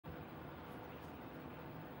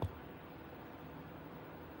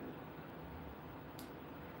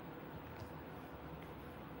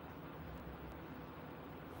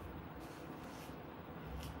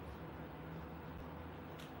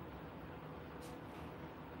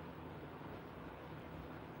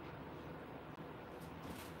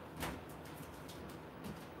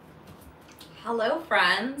Hello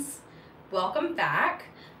friends, welcome back.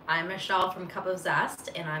 I'm Michelle from Cup of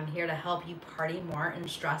Zest and I'm here to help you party more and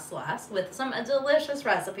stress less with some delicious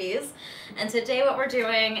recipes. And today what we're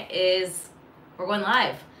doing is we're going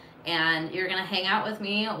live and you're gonna hang out with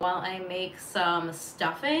me while I make some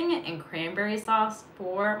stuffing and cranberry sauce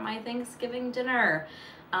for my Thanksgiving dinner.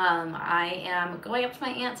 I am going up to my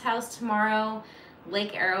aunt's house tomorrow,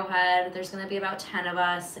 Lake Arrowhead. There's gonna be about 10 of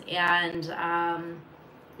us and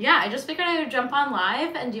yeah, I just figured I would jump on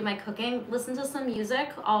live and do my cooking, listen to some music.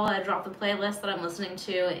 I'll drop the playlist that I'm listening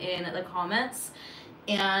to in the comments,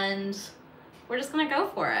 and we're just gonna go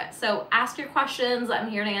for it. So ask your questions. I'm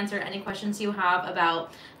here to answer any questions you have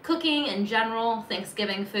about cooking in general,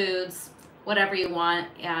 Thanksgiving foods, whatever you want,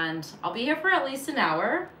 and I'll be here for at least an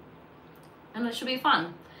hour, and it should be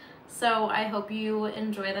fun. So I hope you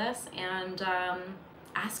enjoy this, and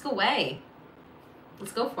ask away.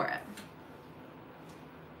 Let's go for it.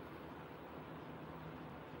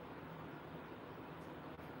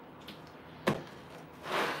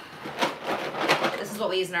 This is what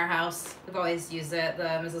we use in our house. We've always used it, the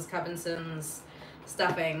Mrs. Cubbinson's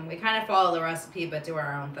stuffing. We kind of follow the recipe but do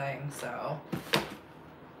our own thing, so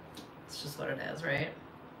it's just what it is, right?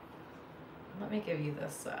 Let me give you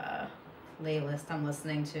this playlist I'm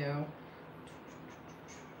listening to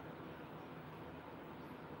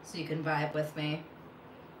so you can vibe with me.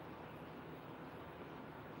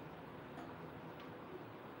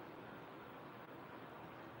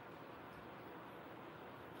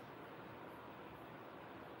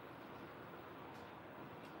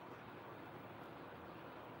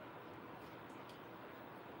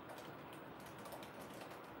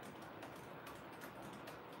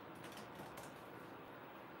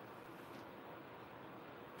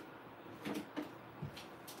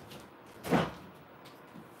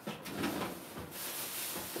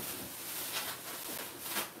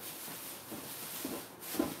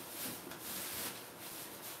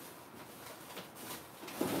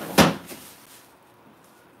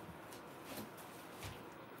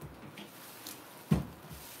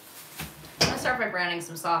 Start by browning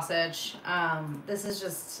some sausage. This is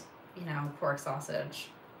just, pork sausage.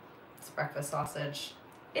 It's breakfast sausage.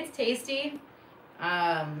 It's tasty.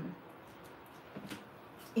 I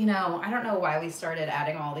don't know why we started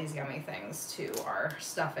adding all these yummy things to our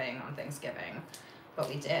stuffing on Thanksgiving, but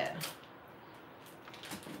we did.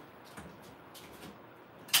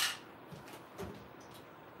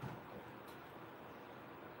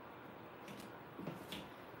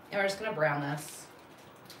 And we're just gonna brown this.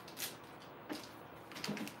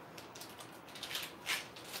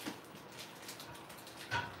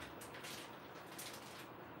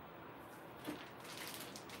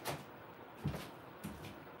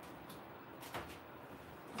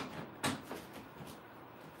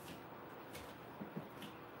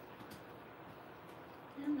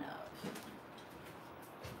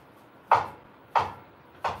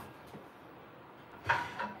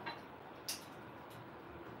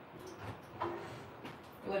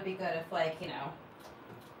 It would be good if,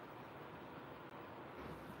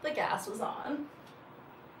 the gas was on.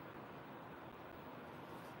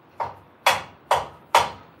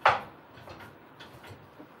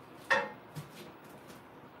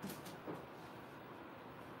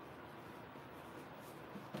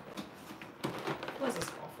 What is this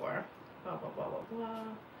call for? Blah, blah, blah, blah,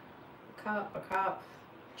 blah. A cup,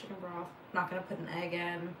 chicken broth. Not gonna put an egg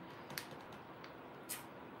in.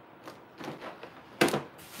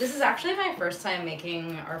 This is actually my first time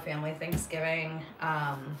making our family Thanksgiving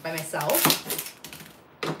by myself.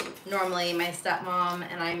 Normally my stepmom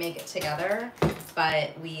and I make it together,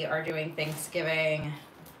 but we are doing Thanksgiving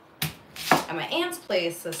at my aunt's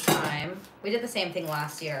place this time. We did the same thing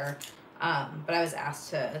last year, but I was asked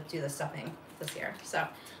to do the stuffing this year. So I'm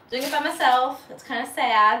doing it by myself. It's kind of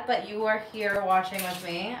sad, but you are here watching with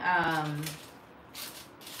me.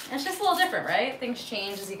 It's just a little different, right? Things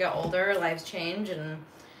change as you get older, lives change, and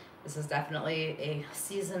this is definitely a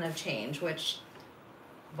season of change, which,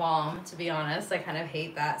 bomb, to be honest. I kind of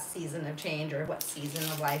hate that season of change, or what season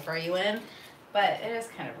of life are you in, but it is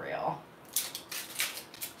kind of real.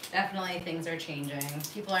 Definitely things are changing.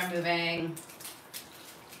 People are moving,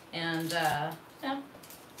 and yeah,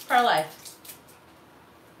 it's part of life.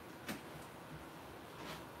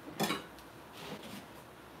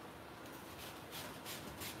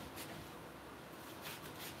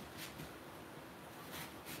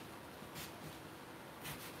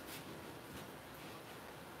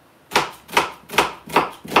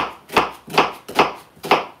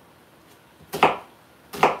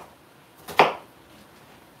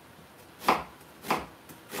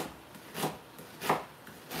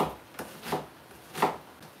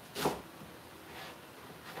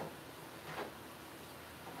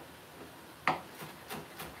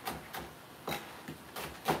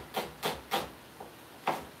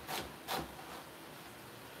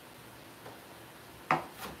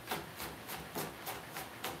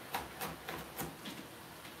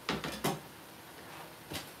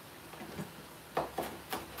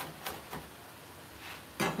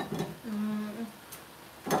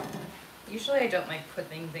 Usually I don't like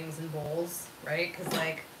putting things in bowls, right? Because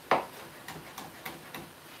like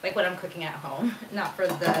when I'm cooking at home, not for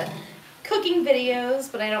the cooking videos,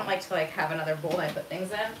 but I don't like to like have another bowl I put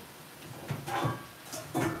things in.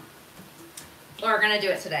 We're gonna do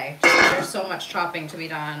it today. There's so much chopping to be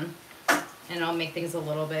done, and it'll make things a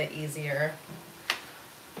little bit easier.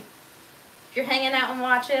 If you're hanging out and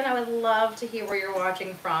watching, I would love to hear where you're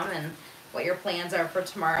watching from and what your plans are for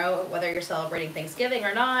tomorrow, whether you're celebrating Thanksgiving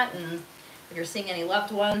or not, and if you're seeing any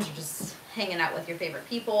loved ones or just hanging out with your favorite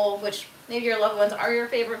people, which maybe your loved ones are your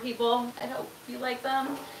favorite people. I hope you like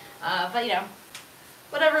them. But you know,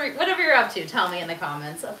 whatever you're up to, tell me in the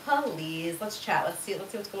comments. Please, let's chat. Let's see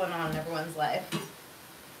what's going on in everyone's life.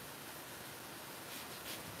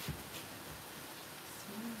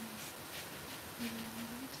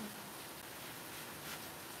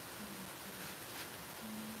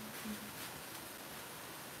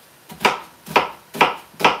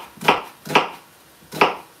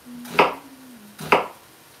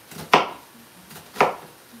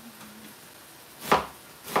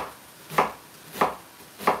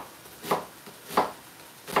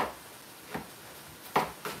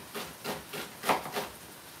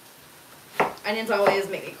 Onions always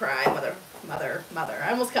make me cry, mother.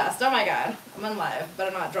 I almost cussed. Oh my god. I'm on live.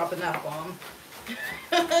 Better not drop an F-bomb.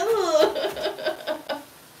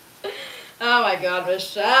 Oh my god,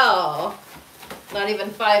 Michelle. Not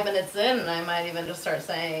even 5 minutes in, and I might even just start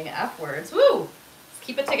saying F words. Woo! Let's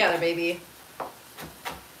keep it together, baby.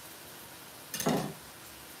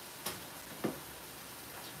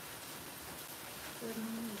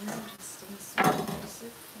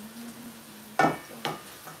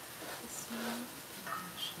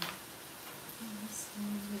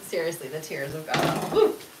 Seriously, the tears have gone.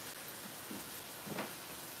 Woo!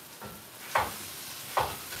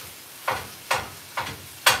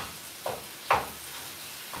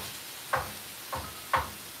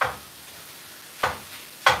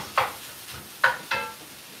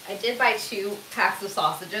 I did buy 2 packs of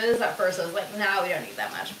sausages. At first I was like, no, we don't need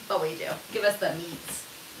that much, but we do. Give us the meats.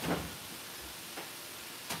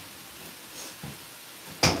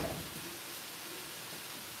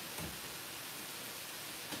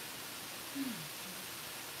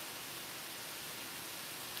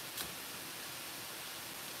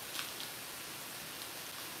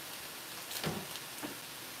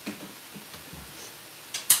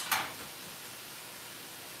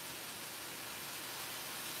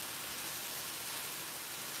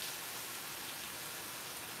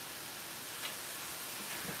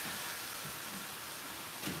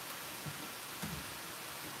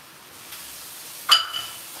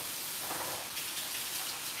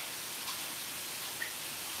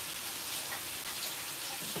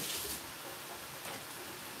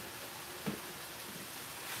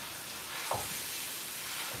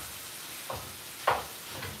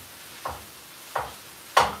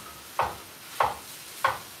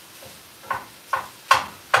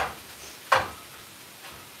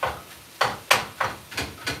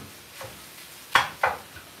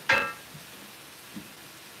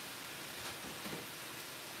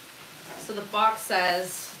 So the box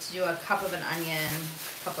says to do a cup of onion,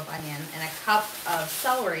 and a cup of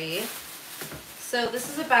celery. So this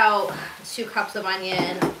is about 2 cups of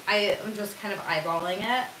onion. I am just kind of eyeballing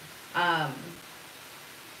it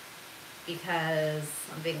because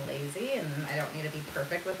I'm being lazy and I don't need to be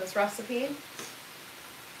perfect with this recipe.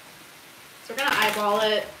 So we're gonna eyeball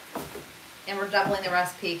it, and we're doubling the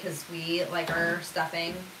recipe because we like our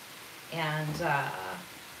stuffing, and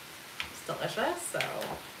it's delicious. So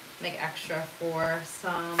make extra for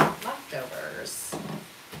some leftovers.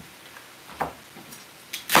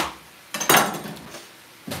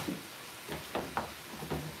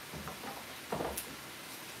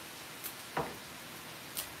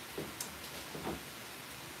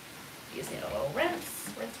 You just need a little rinse.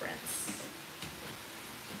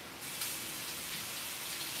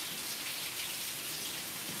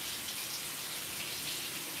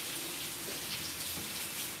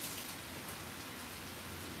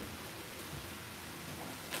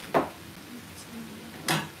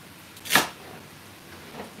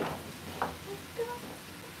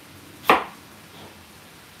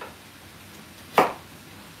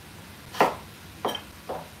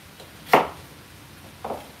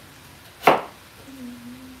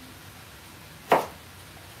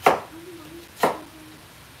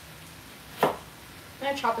 I'm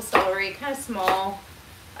gonna chop a celery kind of small.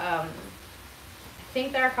 I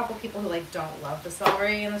think there are a couple people who like don't love the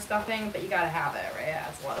celery in the stuffing, but you gotta have it, right? It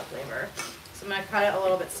adds a lot of flavor. So I'm gonna cut it a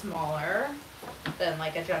little bit smaller than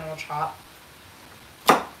like a general chop.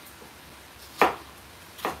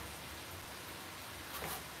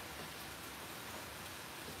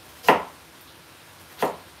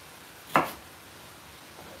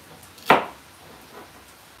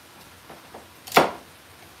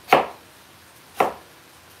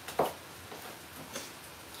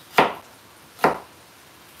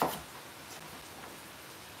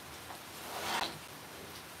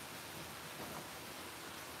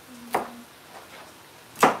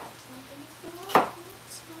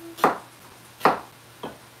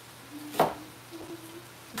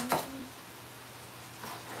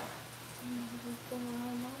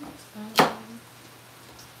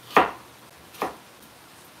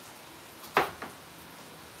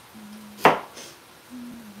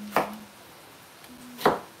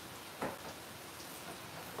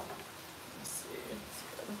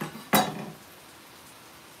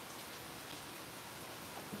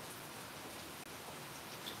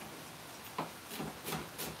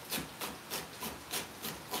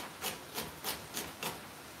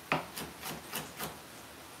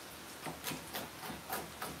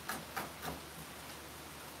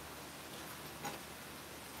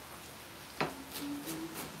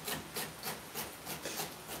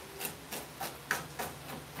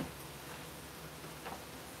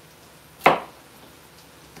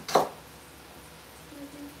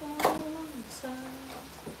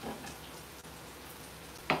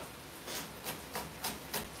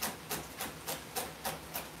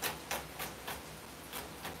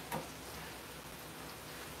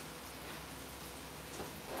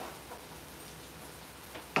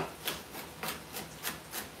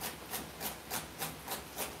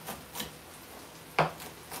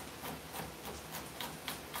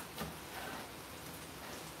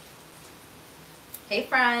 Hey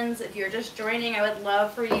friends, if you're just joining, I would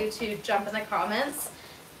love for you to jump in the comments,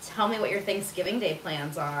 tell me what your Thanksgiving Day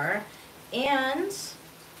plans are, and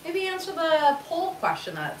maybe answer the poll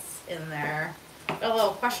question that's in there. Got a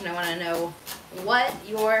little question. I want to know what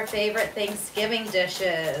your favorite Thanksgiving dish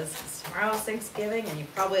is. Tomorrow's Thanksgiving and you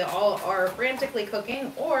probably all are frantically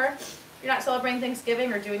cooking, or you're not celebrating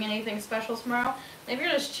Thanksgiving or doing anything special tomorrow. Maybe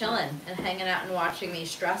you're just chilling and hanging out and watching me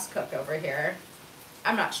stress cook over here.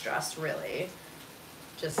 I'm not stressed really.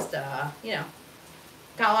 Just, you know,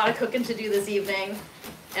 got a lot of cooking to do this evening,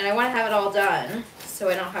 and I want to have it all done so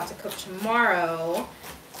I don't have to cook tomorrow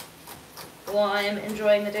while I'm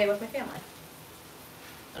enjoying the day with my family.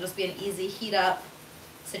 It'll just be an easy heat up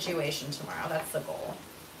situation tomorrow. That's the goal.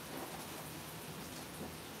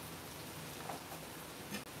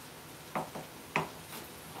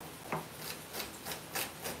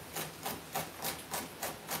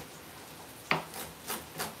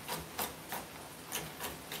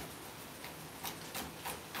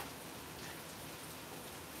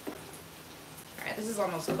 This is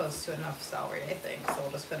almost close to enough celery, I think, so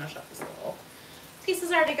we'll just finish up these little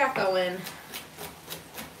pieces I already got going.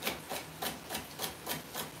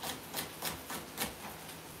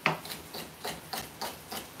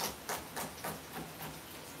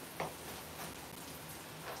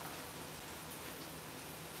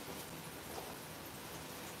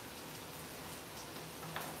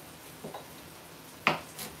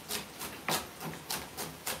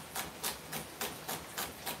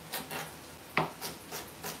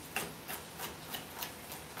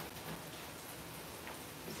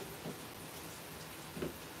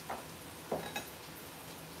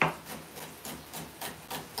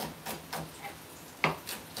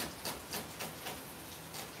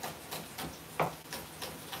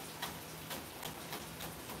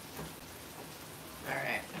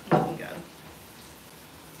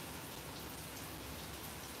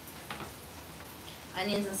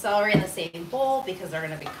 Onions and celery in the same bowl because they're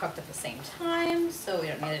going to be cooked at the same time, so we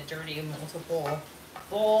don't need to dirty multiple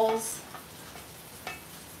bowls.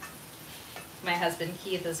 My husband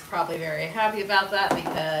Keith is probably very happy about that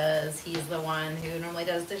because he's the one who normally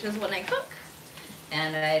does dishes when I cook,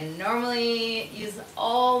 and I normally use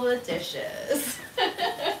all the dishes. It's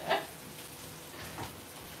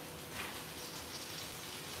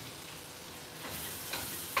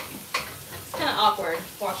kind of awkward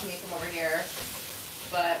watching me from over here.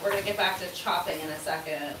 But we're going to get back to chopping in a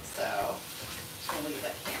second, so I'm going to leave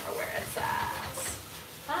the camera where it's at.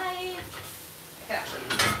 Hi! I can actually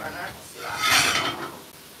use this burner. Let's do that.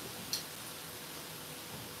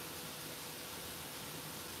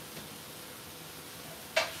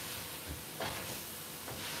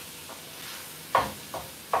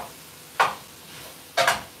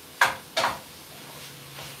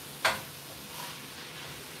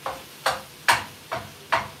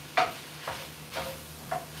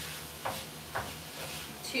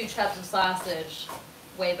 2 chops of sausage,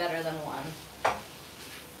 way better than 1.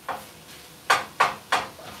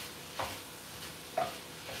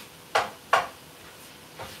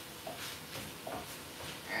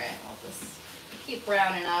 Alright, I'll just keep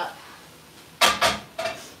browning up.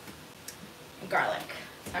 Garlic.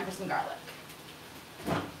 Time for some garlic.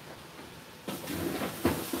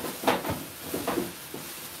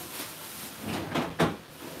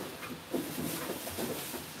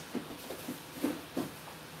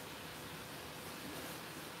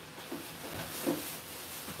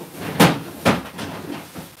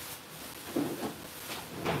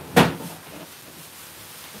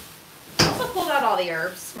 All the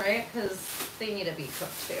herbs, right? Because they need to be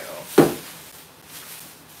cooked too.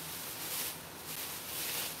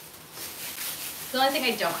 The only thing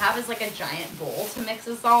I don't have is like a giant bowl to mix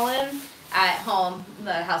this all in. At home,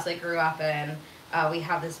 the house I grew up in, we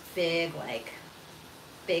have this big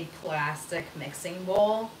plastic mixing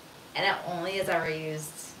bowl, and it only is ever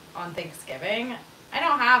used on Thanksgiving. I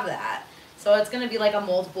don't have that, so it's gonna be like a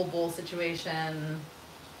multiple bowl situation.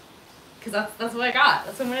 Because that's what I got.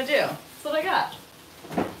 That's what I'm gonna do. That's what I got.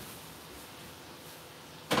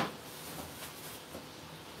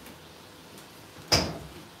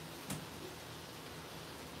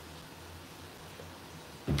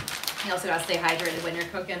 You also gotta stay hydrated when you're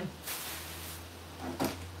cooking.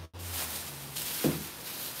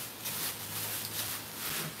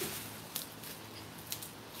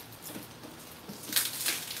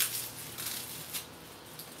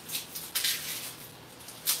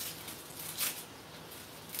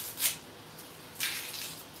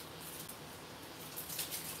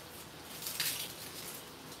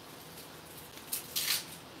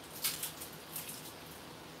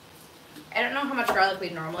 I don't know how much garlic we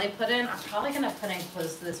normally put in. I'm probably gonna put in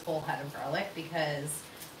close to this whole head of garlic because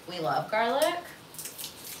we love garlic.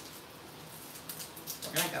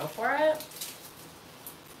 We're gonna go for it.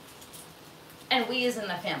 And we is in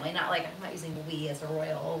the family, not like I'm not using we as a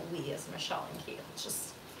royal, we as Michelle and Keith. It's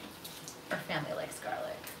just our family likes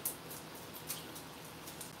garlic.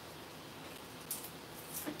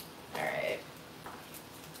 All right.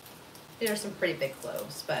 These are some pretty big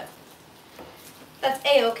cloves, but that's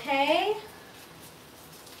a-okay.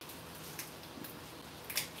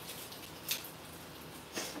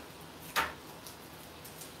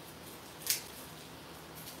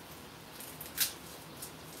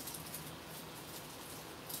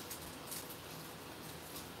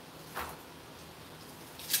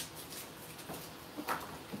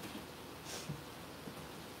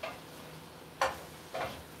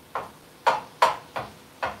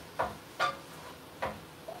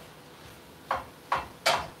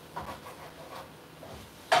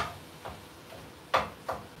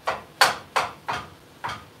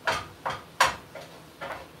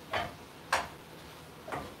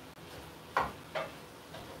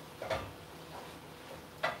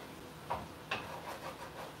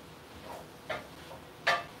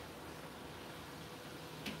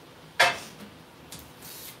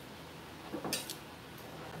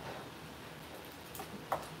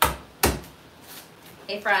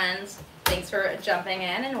 Hey friends, thanks for jumping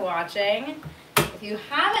in and watching. If you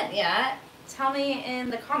haven't yet, tell me in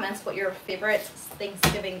the comments what your favorite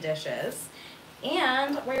Thanksgiving dish is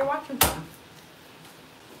and where you're watching from.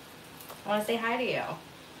 I want to say hi to you.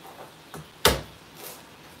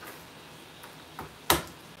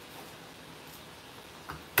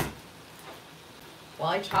 Well,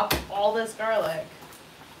 I chopped all this garlic.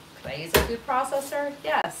 Could I use a food processor?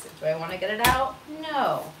 Yes. Do I want to get it out?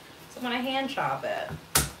 No. So I'm going to hand chop it.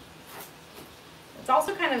 It's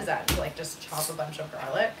also kind of zen to like just chop a bunch of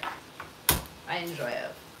garlic. I enjoy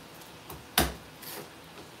it.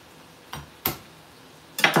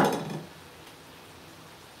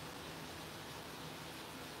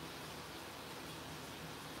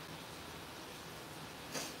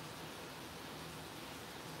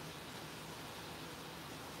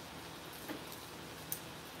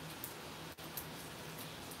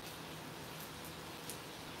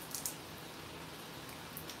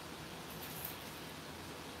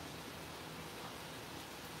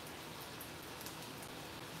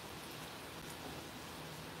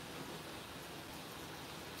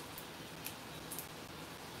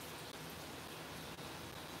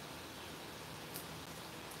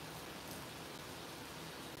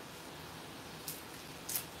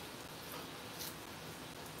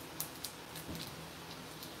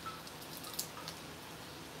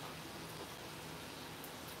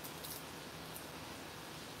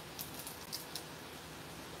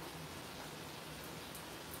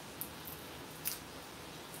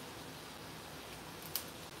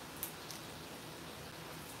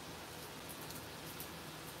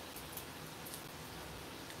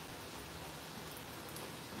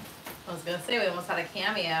 I was gonna say we almost had a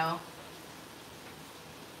cameo.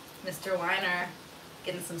 Mr. Weiner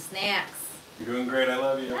getting some snacks. You're doing great, I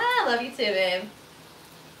love you. I love you too, babe.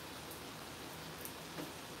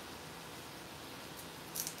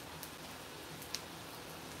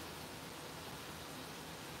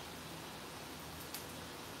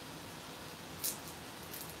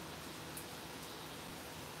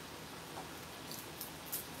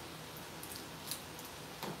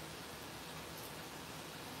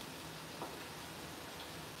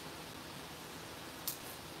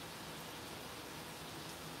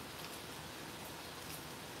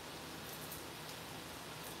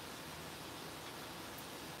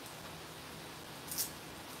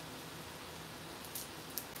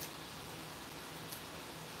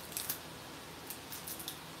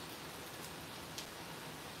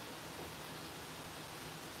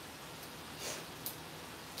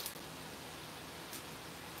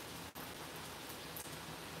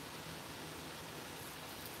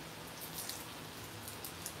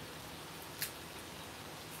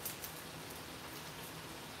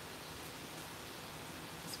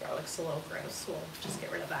 Garlic's a little gross. We'll just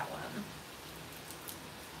get rid of that one.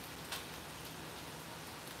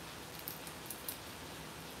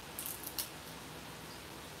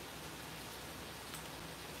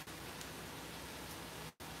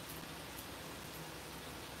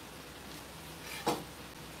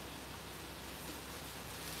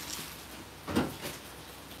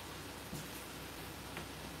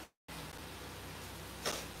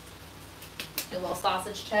 Do a little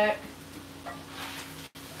sausage check.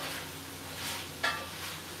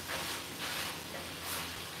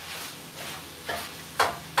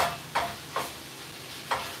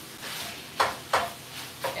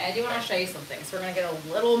 Okay, I do want to show you something. So we're going to get a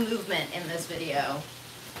little movement in this video.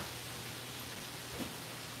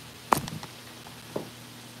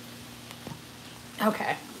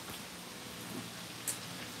 Okay.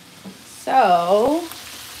 So,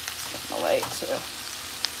 the light too.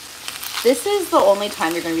 This is the only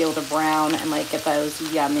time you're going to be able to brown and like get those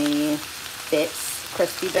yummy bits,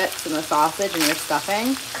 crispy bits in the sausage and your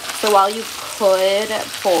stuffing. So while you could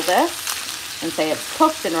pull this and say it's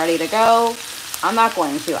cooked and ready to go, I'm not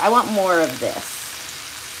going to. I want more of this.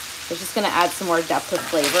 It's just going to add some more depth of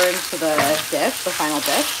flavor into the dish, the final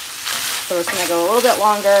dish. So we're just going to go a little bit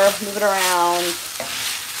longer, move it around.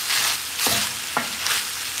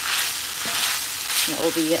 And it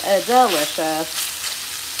will be delicious.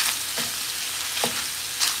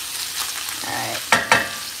 All right.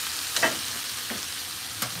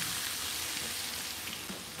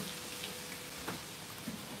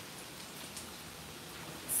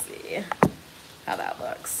 Let's see how that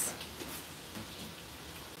looks.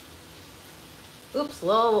 Oops, a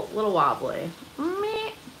little wobbly.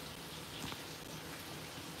 Meh.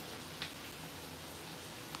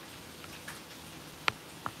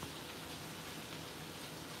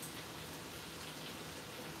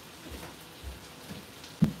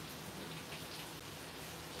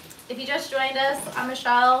 If you just joined us, I'm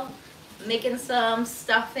Michelle, making some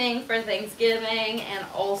stuffing for Thanksgiving, and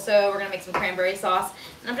also we're gonna make some cranberry sauce.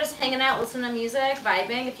 And I'm just hanging out, listening to music,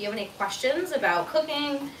 vibing. If you have any questions about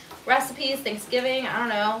cooking, recipes, Thanksgiving, I don't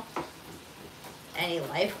know, any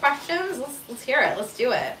life questions, let's hear it. Let's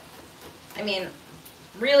do it. I mean,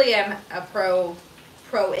 really, I'm a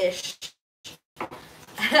pro-ish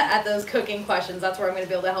at those cooking questions. That's where I'm gonna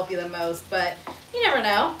be able to help you the most, but you never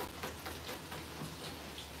know.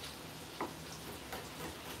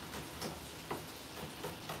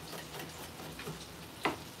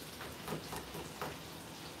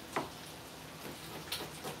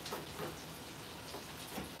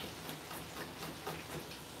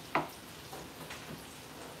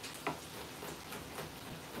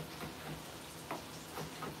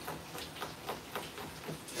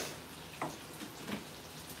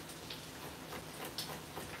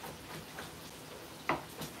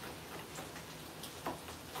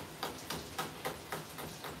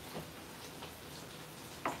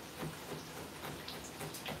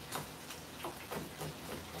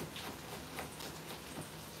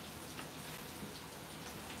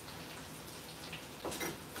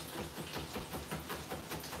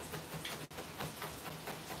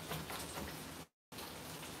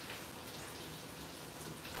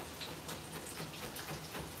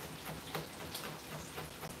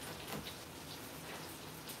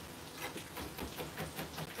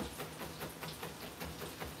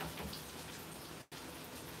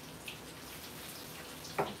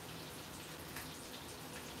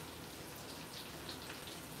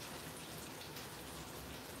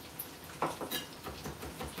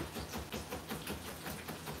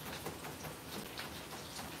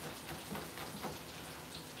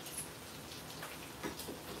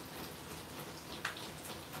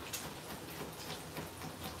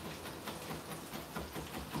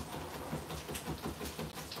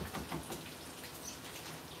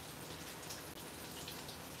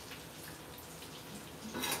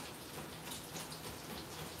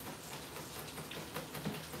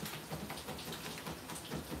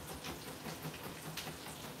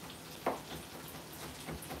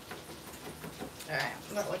 All right,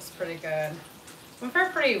 that looks pretty good. I'm for a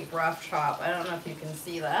pretty rough chop. I don't know if you can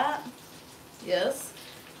see that. Yes.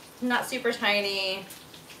 Not super tiny,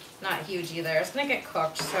 not huge either. It's gonna get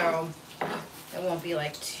cooked, so it won't be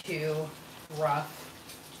like too rough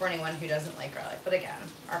for anyone who doesn't like garlic. But again,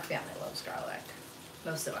 our family loves garlic.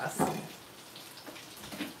 Most of us.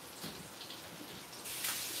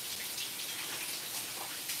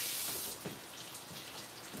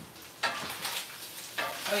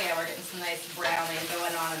 Oh yeah, we're getting some nice browning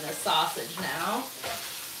going on in the sausage now.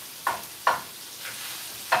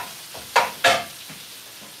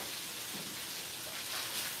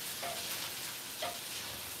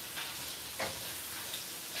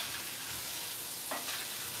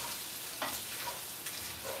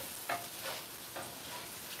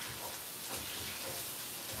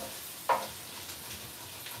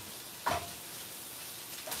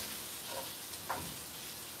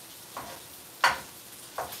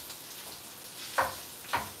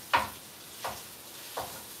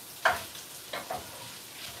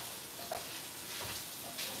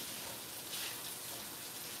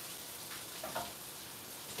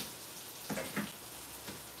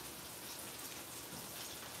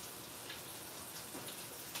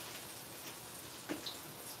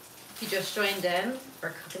 If you just joined in, we're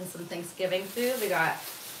cooking some Thanksgiving food. We got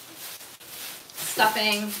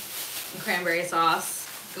stuffing and cranberry sauce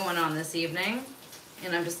going on this evening.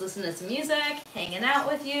 And I'm just listening to some music, hanging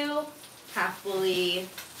out with you, happy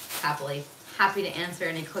to answer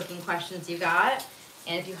any cooking questions you got.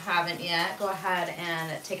 And if you haven't yet, go ahead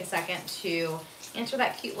and take a second to answer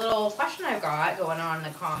that cute little question I've got going on in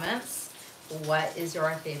the comments. What is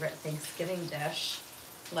your favorite Thanksgiving dish?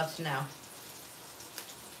 Love to know.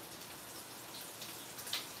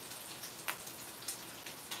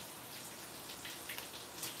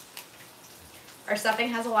 Our stuffing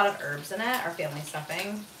has a lot of herbs in it, our family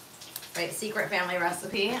stuffing, right? Secret family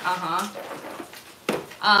recipe,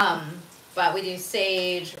 but we do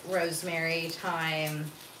sage, rosemary, thyme,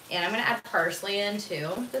 and I'm gonna add parsley in too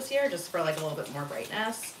this year, just for like a little bit more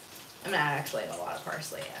brightness. I'm gonna add actually a lot of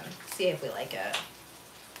parsley in, see if we like it.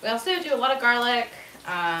 We also do a lot of garlic,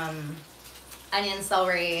 onion,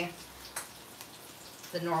 celery,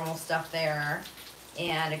 the normal stuff there,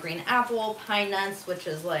 and a green apple, pine nuts, which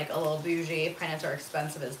is like a little bougie. Pine nuts are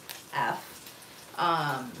expensive as F,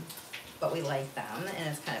 but we like them, and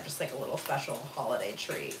it's kind of just like a little special holiday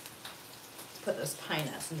treat. Put those pine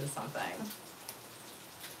nuts into something.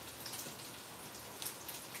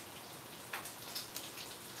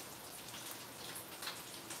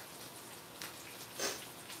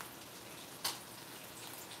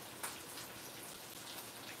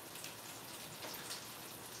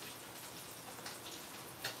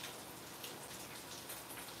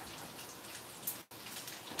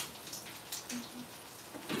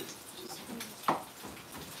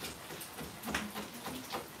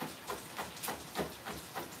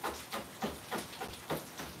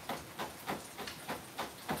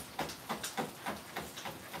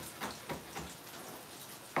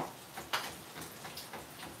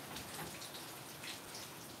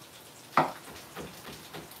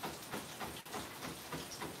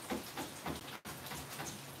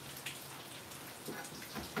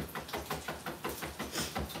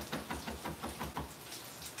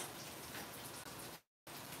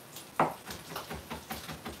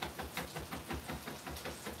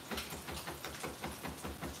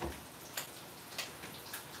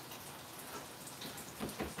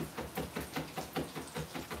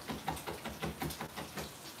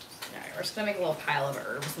 We're just gonna make a little pile of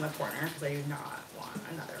herbs in the corner because I do not want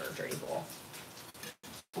another dirty bowl.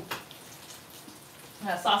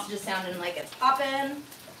 Sausage is sounding like it's popping.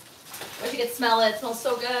 Wish you could smell it. It smells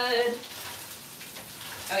so good.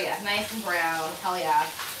 Oh yeah, nice and brown. Hell yeah.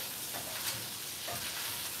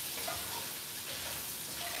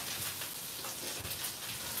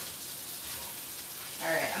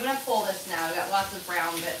 All right, I'm gonna pull this now. I've got lots of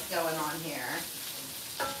brown bits going on here.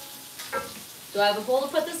 Do I have a bowl to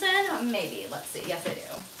put this in? Maybe. Let's see. Yes, I do.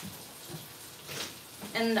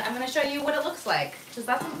 And I'm going to show you what it looks like, because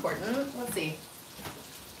that's important. Let's see.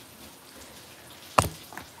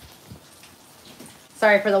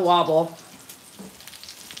 Sorry for the wobble.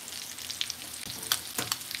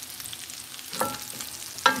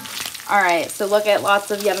 All right, so look at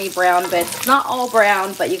lots of yummy brown bits. Not all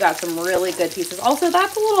brown, but you got some really good pieces. Also,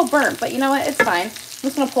 that's a little burnt, but you know what? It's fine. I'm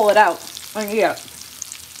just going to pull it out. Yeah.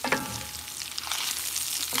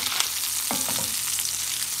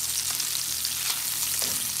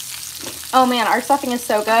 Oh man, our stuffing is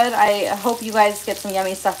so good. I hope you guys get some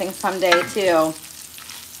yummy stuffing someday too.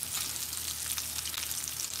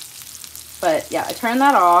 But yeah, I turned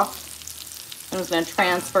that off. I'm just gonna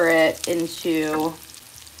transfer it into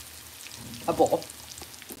a bowl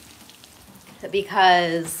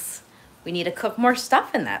because we need to cook more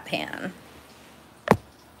stuff in that pan.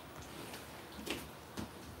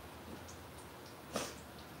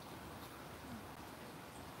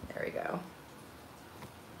 There we go.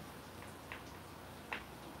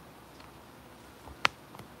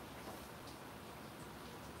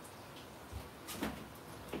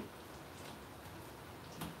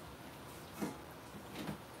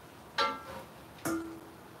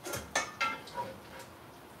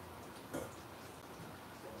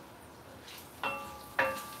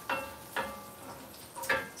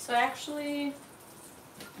 So actually, I'm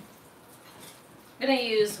gonna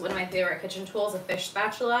use one of my favorite kitchen tools, a fish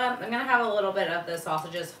spatula. I'm gonna have a little bit of the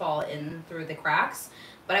sausages fall in through the cracks,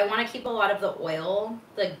 but I wanna keep a lot of the oil,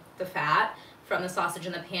 the fat from the sausage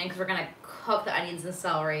in the pan, because we're gonna cook the onions and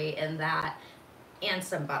celery in that and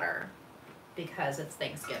some butter because it's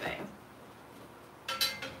Thanksgiving.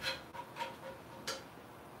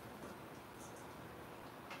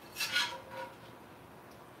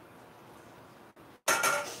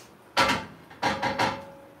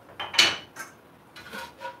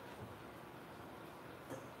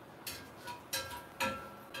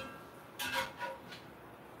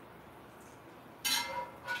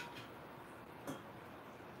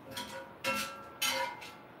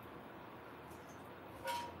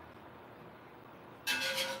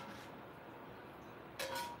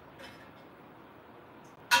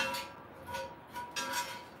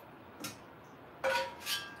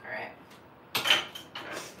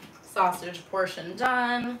 sausage portion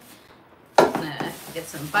done. I'm gonna get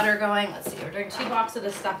some butter going. Let's see, we're doing 2 boxes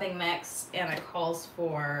of stuffing mix, and it calls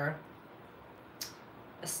for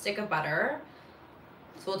a stick of butter.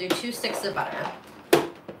 So we'll do 2 sticks of butter.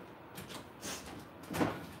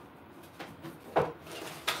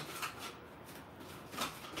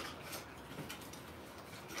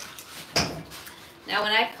 Now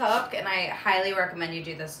when I cook, and I highly recommend you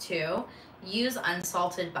do this too, use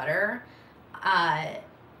unsalted butter.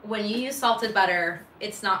 When you use salted butter,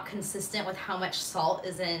 it's not consistent with how much salt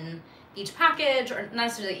is in each package, or not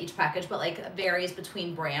necessarily each package, but like varies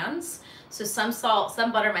between brands. So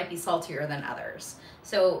some butter might be saltier than others.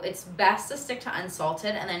 So it's best to stick to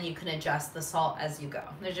unsalted, and then you can adjust the salt as you go.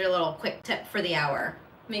 There's your little quick tip for the hour,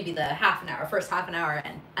 maybe the first half an hour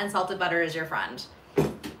in. Unsalted butter is your friend.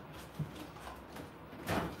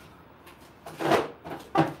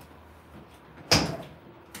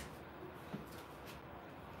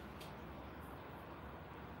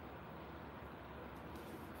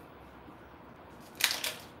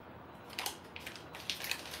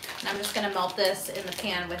 I'm just gonna melt this in the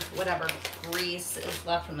pan with whatever grease is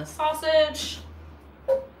left from the sausage.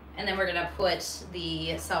 And then we're gonna put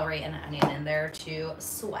the celery and onion in there to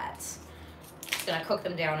sweat. Just gonna cook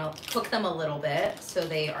them a little bit so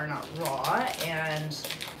they are not raw. And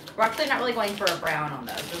we're actually not really going for a brown on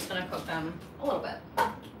those. We're just gonna cook them a little bit.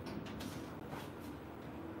 All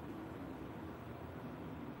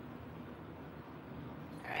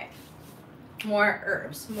right, more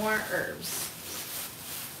herbs.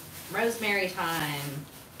 Rosemary time.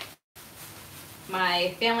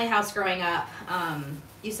 My family house growing up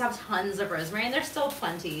used to have tons of rosemary, and there's still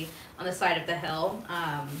plenty on the side of the hill.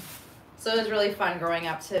 So it was really fun growing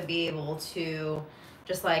up to be able to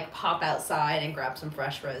just like pop outside and grab some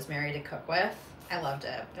fresh rosemary to cook with. I loved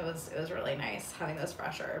it. It was really nice having those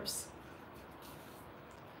fresh herbs.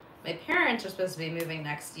 My parents are supposed to be moving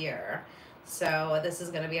next year, so this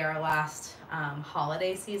is going to be our last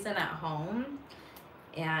holiday season at home.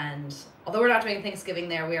 And although we're not doing Thanksgiving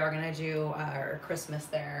there, we are going to do our Christmas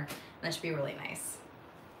there. And that should be really nice.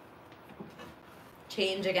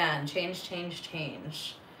 Change again.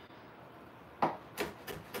 Change.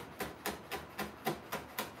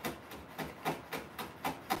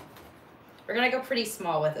 We're going to go pretty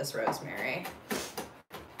small with this rosemary.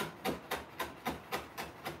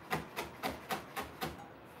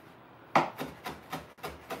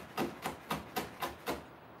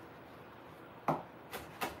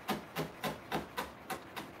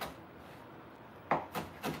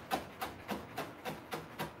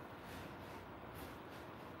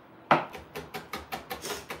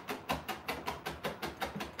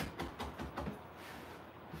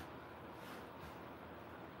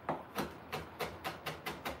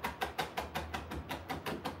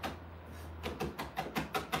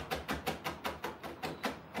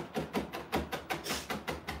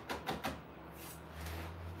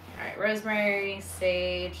 Rosemary,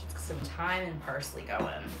 sage, some thyme, and parsley going.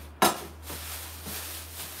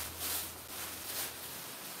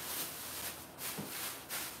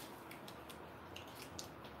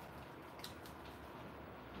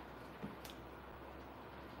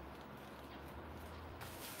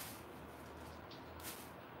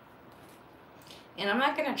 And I'm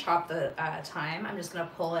not going to chop the thyme. I'm just going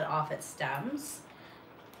to pull it off its stems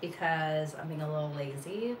because I'm being a little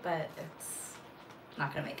lazy, but it's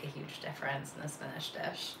not going to make a huge difference in this finished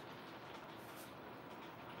dish.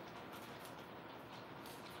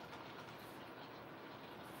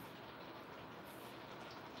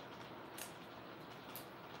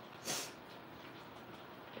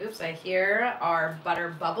 Oops, I hear our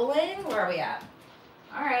butter bubbling. Where are we at?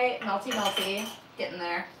 All right, melty, getting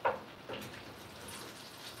there.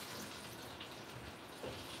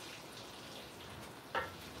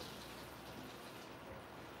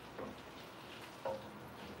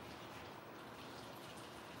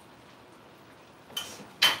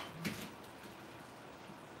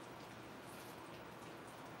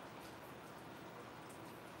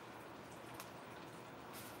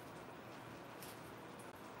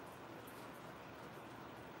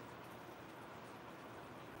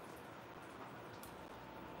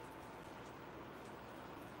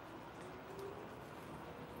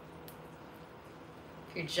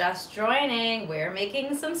 If you're just joining, we're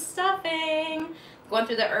making some stuffing. Going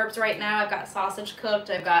through the herbs right now. I've got sausage cooked,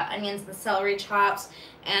 I've got onions and celery chops,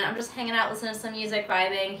 and I'm just hanging out listening to some music,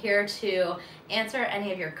 vibing, here to answer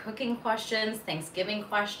any of your cooking questions, Thanksgiving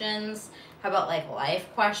questions, how about like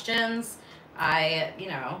life questions. I,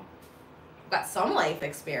 got some life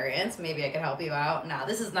experience. Maybe I could help you out. No,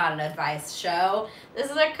 this is not an advice show.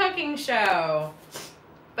 This is a cooking show.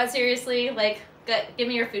 But seriously, like, give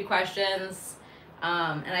me your food questions.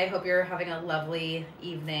 And I hope you're having a lovely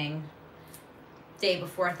evening, day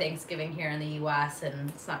before Thanksgiving here in the US, and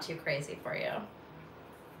it's not too crazy for you.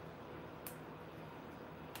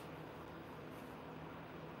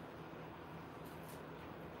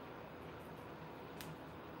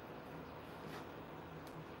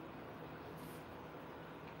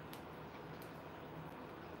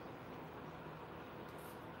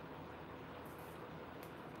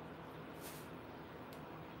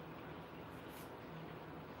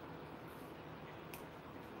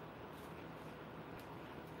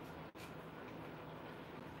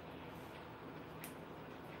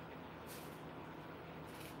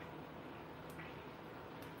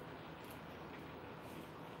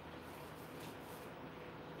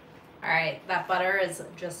 All right, that butter is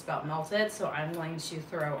just about melted, so I'm going to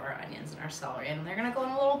throw our onions and our celery in. They're gonna go in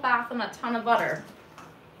a little bath in a ton of butter.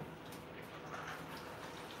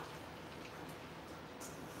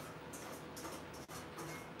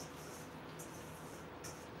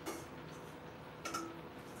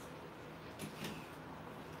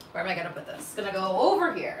 Where am I gonna put this? It's gonna go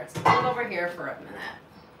over here. It's gonna go over here for a minute.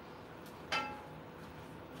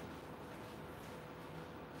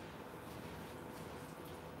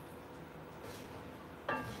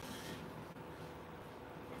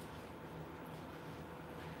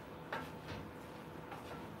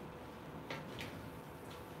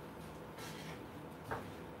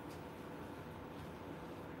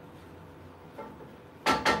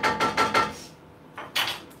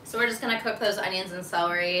 So we're just gonna cook those onions and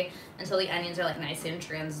celery until the onions are like nice and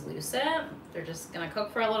translucent. They're just gonna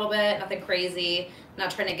cook for a little bit, nothing crazy,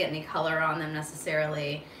 not trying to get any color on them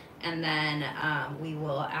necessarily. And then we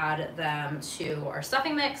will add them to our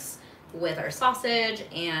stuffing mix with our sausage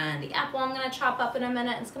and the apple I'm gonna chop up in a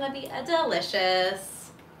minute. It's gonna be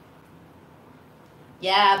delicious.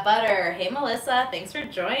 Yeah, butter. Hey Melissa, thanks for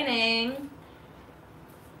joining.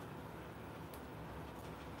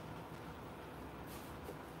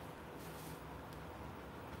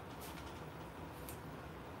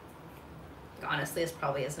 Honestly, this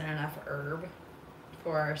probably isn't enough herb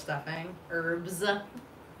for our stuffing. Herbs. But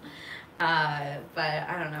I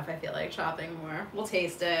don't know if I feel like chopping more. We'll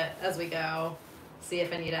taste it as we go, see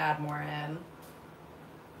if I need to add more in.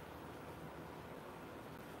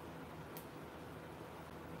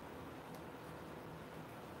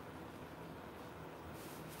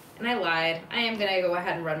 And I lied. I am gonna go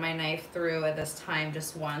ahead and run my knife through at this time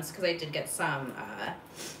just once, because I did get some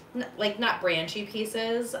like not branchy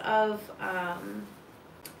pieces of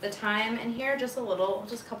the thyme in here, just a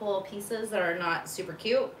couple of pieces that are not super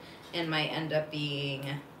cute and might end up being,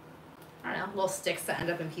 I don't know, little sticks that end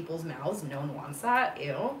up in people's mouths. No one wants that,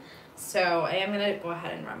 ew. So I am gonna go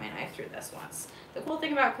ahead and run my knife through this once. The cool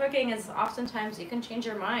thing about cooking is oftentimes you can change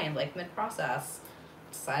your mind, like mid-process.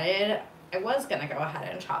 Decided I was gonna go ahead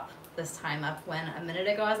and chop this thyme up when a minute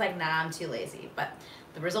ago I was like, nah, I'm too lazy. But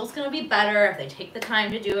the result's gonna be better if they take the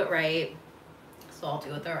time to do it right. So I'll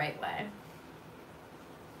do it the right way.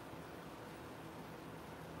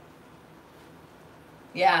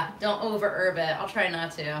 Yeah, don't over herb it. I'll try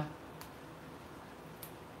not to. I'd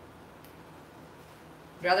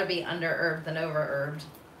rather be under herbed than over herbed.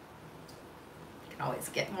 You can always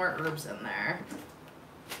get more herbs in there.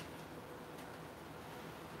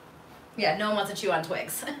 Yeah, no one wants to chew on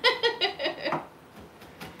twigs.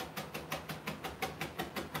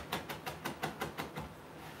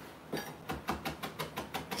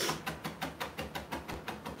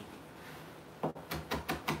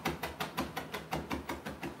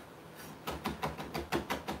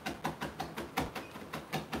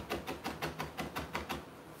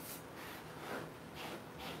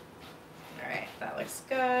 Looks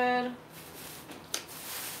good.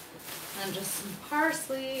 And just some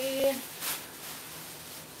parsley.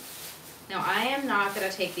 Now I am not going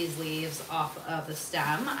to take these leaves off of the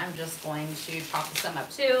stem. I'm just going to chop the stem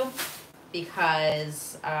up too,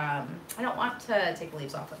 because I don't want to take the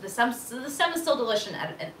leaves off. The stem is still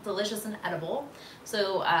delicious and edible.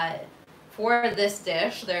 So for this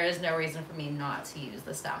dish, there is no reason for me not to use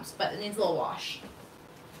the stems, but it needs a little wash.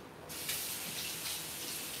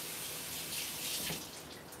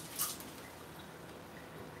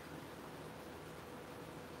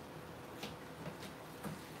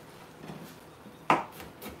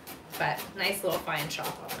 But nice little fine chop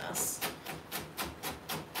on this.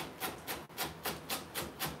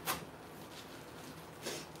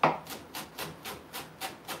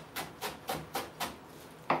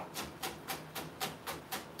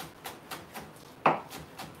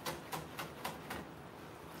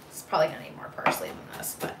 It's probably gonna need more parsley than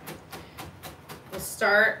this, but we'll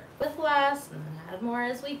start with less and then add more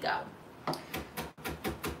as we go.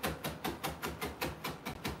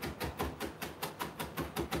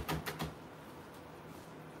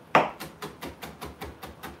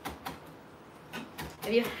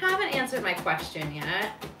 If you haven't answered my question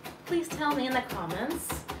yet, please tell me in the comments,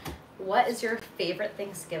 what is your favorite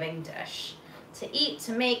Thanksgiving dish to eat,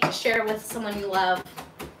 to make, to share with someone you love?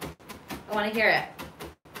 I want to hear it.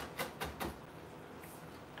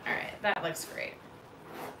 All right, that looks great.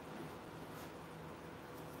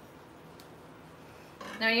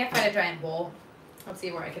 Now you have to find a giant bowl. Let's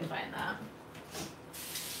see where I can find that.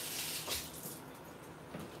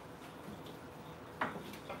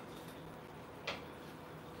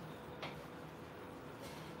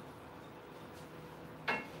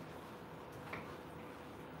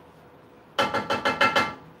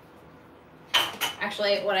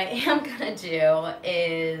 Actually, what I am gonna do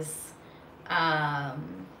is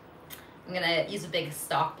I'm gonna use a big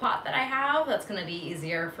stock pot that I have. That's gonna be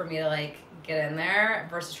easier for me to like get in there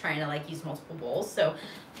versus trying to like use multiple bowls. So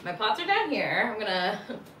my pots are down here. I'm gonna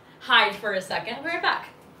hide for a second. I'll be right back.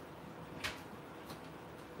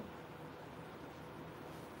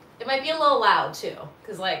 It might be a little loud too,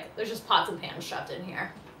 because like there's just pots and pans shoved in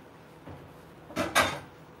here.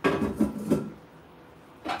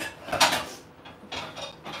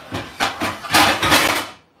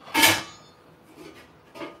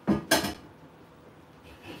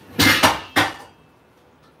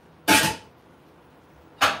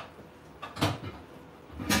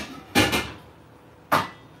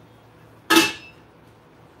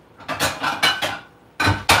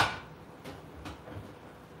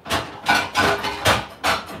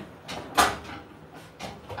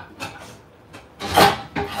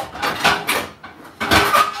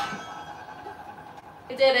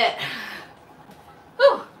 I did it.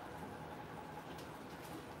 Whew.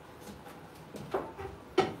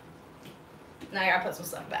 Now I gotta put some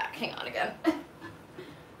stuff back. Hang on again.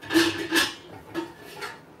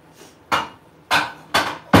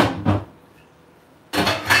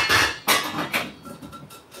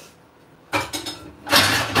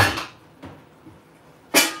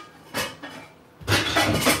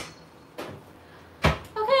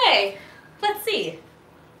 Okay, let's see.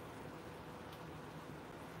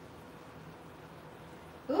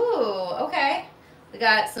 Ooh, okay. We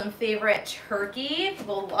got some favorite turkey.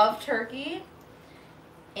 People love turkey.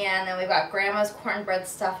 And then we've got grandma's cornbread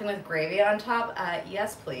stuffing with gravy on top.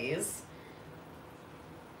 Yes, please.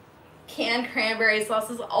 Canned cranberry sauce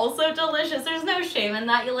is also delicious. There's no shame in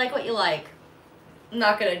that. You like what you like. I'm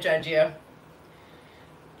not gonna judge you.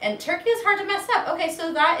 And turkey is hard to mess up. Okay,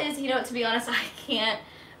 so that is, you know, to be honest, I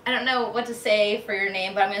don't know what to say for your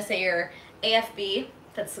name, but I'm gonna say your AFB.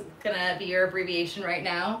 That's gonna be your abbreviation right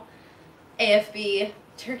now. AFB.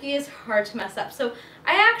 Turkey is hard to mess up. So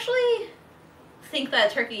I actually think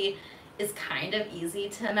that turkey is kind of easy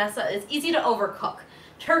to mess up. It's easy to overcook.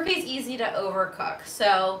 Turkey's easy to overcook.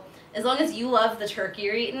 So as long as you love the turkey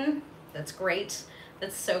you're eating, that's great.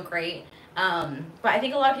 That's so great. But I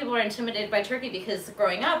think a lot of people are intimidated by turkey because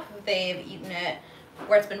growing up, they've eaten it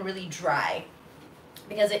where it's been really dry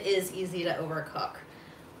because it is easy to overcook.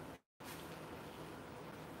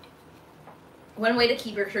 One way to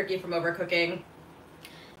keep your turkey from overcooking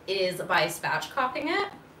is by spatchcocking it,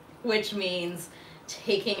 which means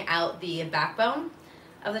taking out the backbone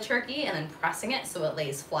of the turkey and then pressing it so it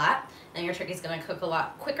lays flat. And your turkey's gonna cook a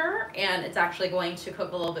lot quicker, and it's actually going to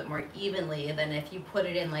cook a little bit more evenly than if you put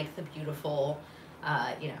it in like the beautiful,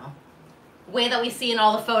 you know, way that we see in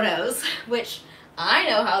all the photos, which I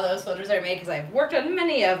know how those photos are made because I've worked on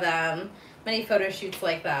many of them, many photo shoots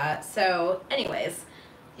like that. So anyways,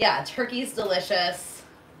 yeah, turkey's delicious,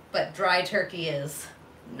 but dry turkey is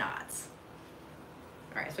not.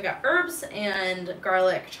 All right, so we got herbs and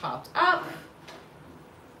garlic chopped up.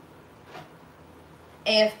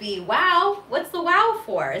 AFB, wow. What's the wow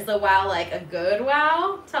for? Is the wow like a good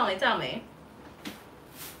wow? Tell me, tell me.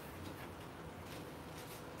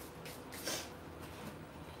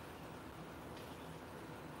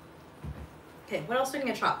 Okay, what else do we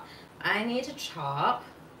need to chop? I need to chop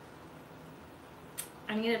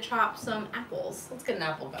some apples. Let's get an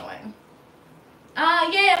apple going.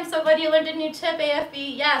 Yay, I'm so glad you learned a new tip,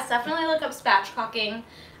 AFB. Yes, definitely look up spatchcocking.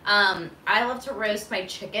 I love to roast my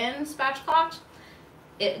chicken spatchcocked.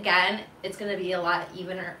 Again, it's gonna be a lot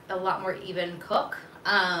more even cook.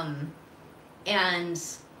 And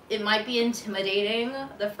it might be intimidating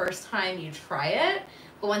the first time you try it,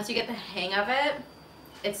 but once you get the hang of it,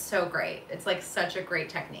 it's so great. It's like such a great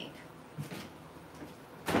technique.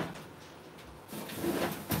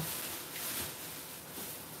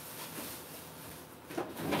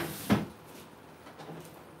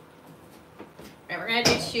 All right, we're gonna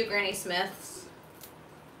do 2 Granny Smiths.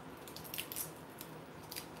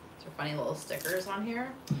 These are funny little stickers on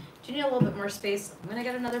here. Do you need a little bit more space? I'm gonna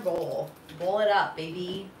get another bowl. Bowl it up,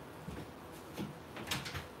 baby.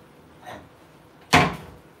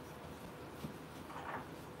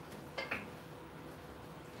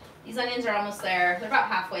 These onions are almost there. They're about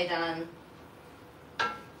halfway done.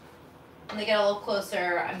 When they get a little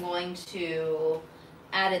closer, I'm going to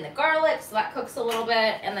add in the garlic so that cooks a little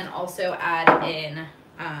bit, and then also add in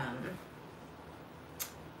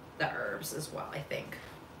the herbs as well, I think.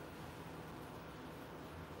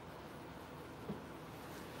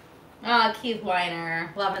 Oh, Keith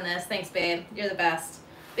Weiner, loving this. Thanks, babe. You're the best.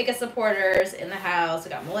 Biggest supporters in the house.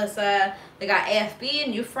 We got Melissa. We got AFB,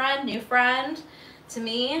 new friend to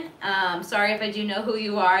me. Sorry if I do know who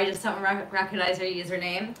you are. I just don't recognize your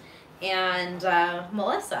username. And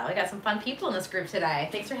Melissa. We got some fun people in this group today.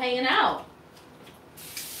 Thanks for hanging out.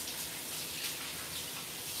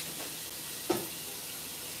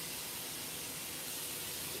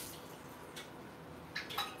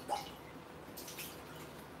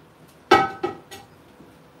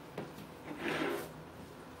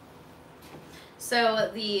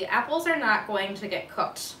 So the apples are not going to get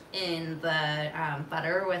cooked in the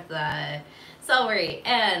butter with the celery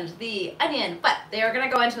and the onion, but they are going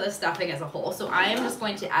to go into the stuffing as a whole. So I am just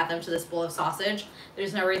going to add them to this bowl of sausage.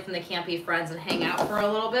 There's no reason they can't be friends and hang out for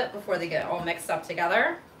a little bit before they get all mixed up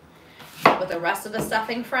together with the rest of the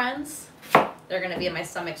stuffing friends. They're going to be in my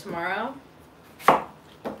stomach tomorrow. And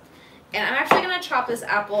I'm actually going to chop this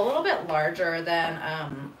apple a little bit larger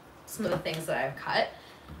than some of the things that I've cut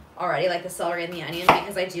already, like the celery and the onion,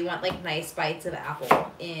 because I do want like nice bites of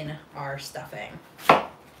apple in our stuffing.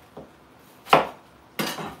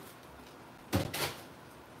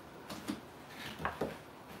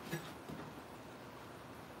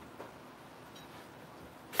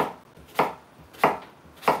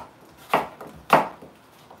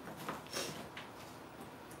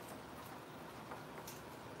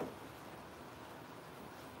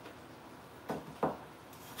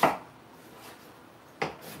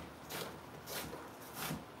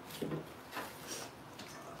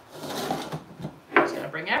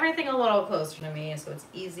 Bring everything a little closer to me so it's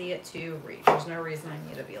easy to reach. There's no reason I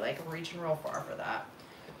need to be like reaching real far for that.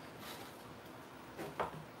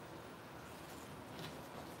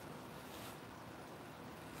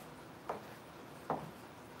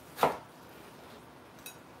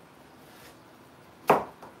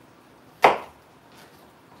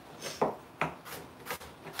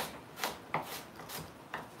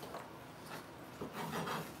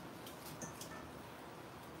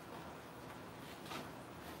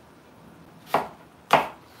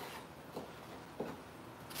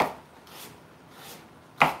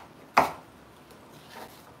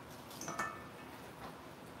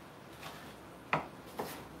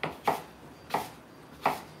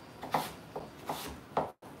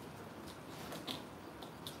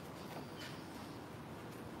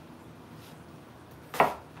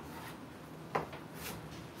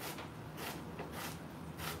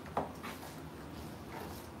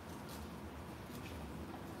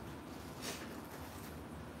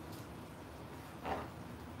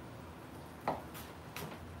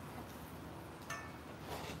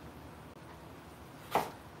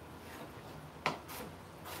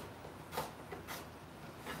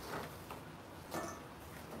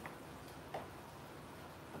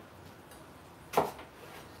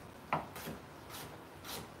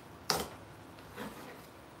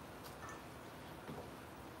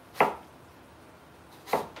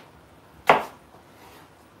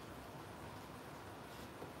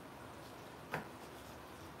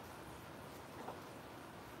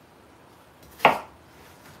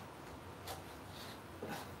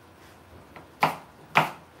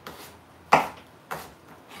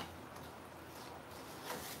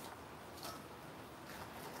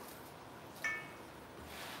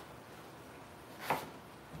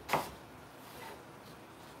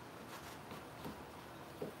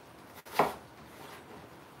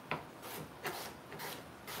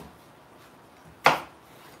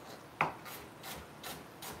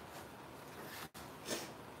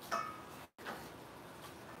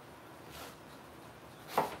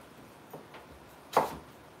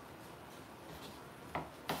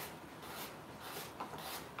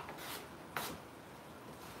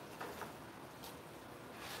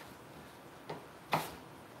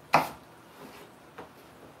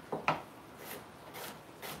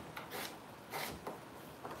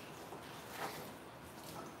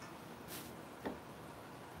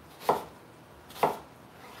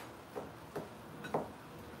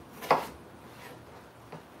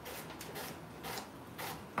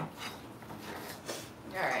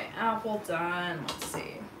 Apple done. Let's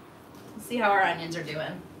see. Let's see how our onions are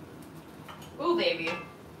doing. Ooh, baby.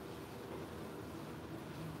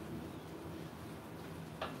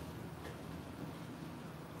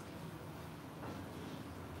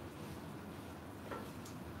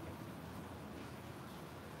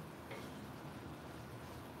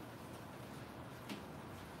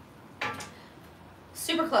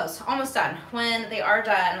 Super close, almost done. When they are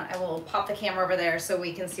done, I will pop the camera over there so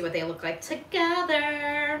we can see what they look like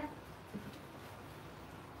together.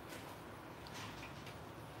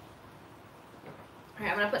 All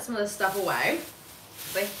right, I'm gonna put some of this stuff away.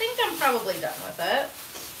 I think I'm probably done with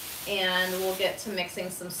it. And we'll get to mixing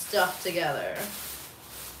some stuff together.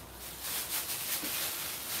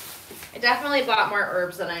 I definitely bought more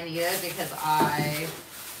herbs than I needed because I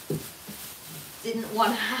didn't want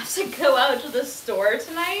to have to go out to the store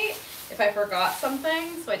tonight if I forgot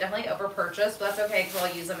something. So I definitely over-purchased, but that's okay because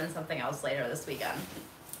I'll use them in something else later this weekend.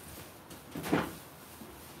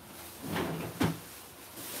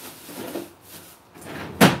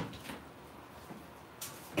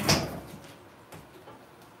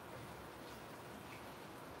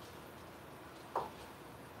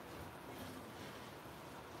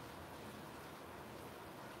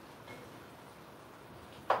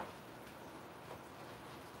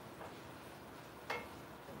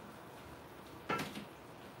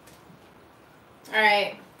 All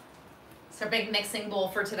right, it's our big mixing bowl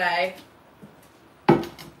for today. Ooh,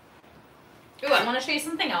 I want to show you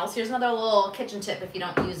something else. Here's another little kitchen tip if you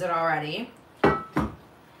don't use it already. So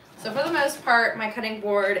for the most part, my cutting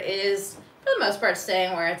board is, for the most part,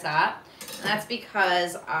 staying where it's at. And that's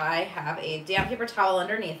because I have a damp paper towel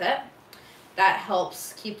underneath it. That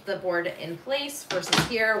helps keep the board in place versus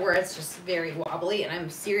here where it's just very wobbly and I'm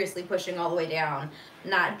seriously pushing all the way down. I'm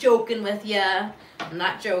not joking with you. I'm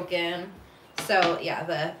not joking. So yeah,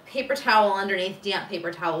 the paper towel underneath, damp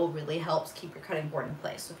paper towel, really helps keep your cutting board in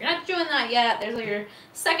place. So if you're not doing that yet, there's your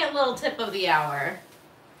second little tip of the hour.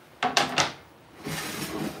 All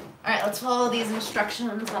right, let's follow these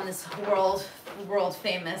instructions on this world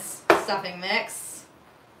famous stuffing mix.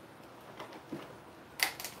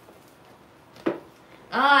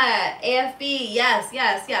 Ah, AFB, yes.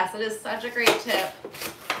 It is such a great tip.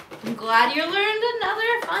 I'm glad you learned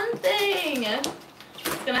another fun thing.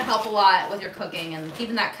 It's gonna help a lot with your cooking and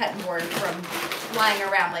keeping that cutting board from flying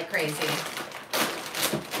around like crazy.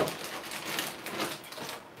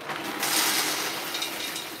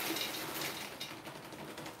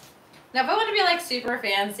 Now, if I wanted to be like super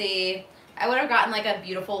fancy, I would have gotten like a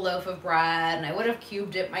beautiful loaf of bread and I would have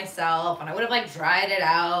cubed it myself and I would have like dried it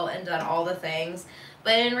out and done all the things.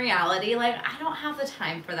 But in reality, like I don't have the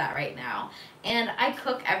time for that right now. And I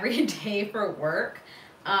cook every day for work.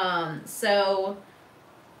 So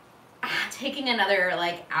taking another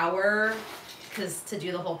like hour to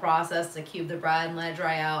do the whole process, to cube the bread and let it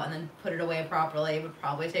dry out and then put it away properly would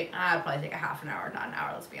probably take, I'd probably take a half an hour, not an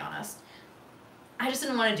hour, let's be honest. I just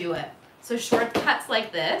didn't want to do it. So shortcuts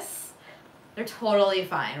like this, they're totally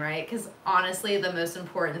fine, right? Because honestly, the most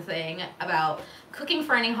important thing about cooking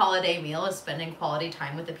for any holiday meal is spending quality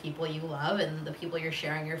time with the people you love and the people you're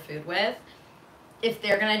sharing your food with. If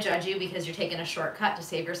they're gonna judge you because you're taking a shortcut to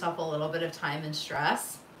save yourself a little bit of time and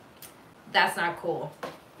stress, that's not cool.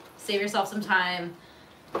 Save yourself some time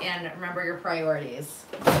and remember your priorities.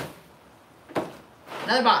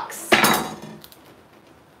 Another box.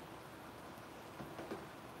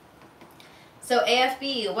 So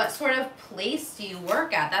AFB, what sort of place do you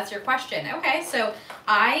work at? That's your question. Okay, so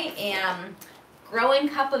I am growing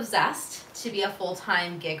Cup of Zest to be a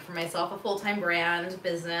full-time gig for myself, a full-time brand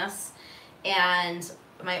business. And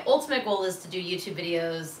my ultimate goal is to do YouTube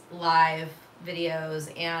videos, live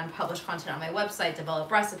videos, and publish content on my website,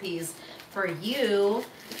 develop recipes for you,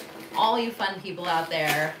 all you fun people out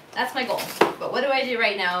there. That's my goal. But what do I do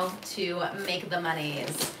right now to make the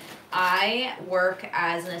monies? I work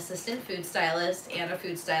as an assistant food stylist and a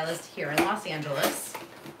food stylist here in Los Angeles.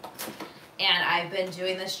 And I've been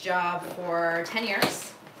doing this job for 10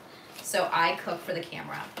 years. So I cook for the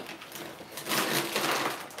camera.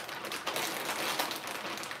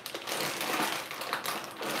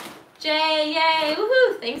 Jay, yay,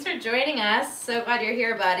 woohoo, thanks for joining us. So glad you're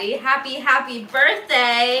here, buddy. Happy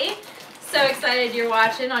birthday. So excited you're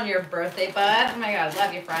watching on your birthday, bud. Oh my God,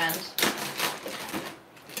 love you, friend.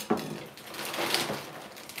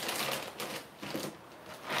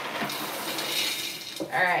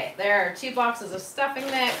 All right, there are 2 boxes of stuffing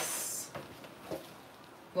mix.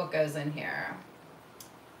 What goes in here?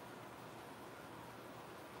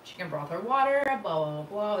 Chicken broth or water, blah, blah,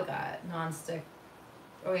 blah. We got nonstick.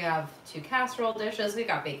 We have 2 casserole dishes. We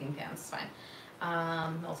got baking pans, it's fine.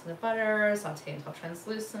 Melting the butter, sauteing until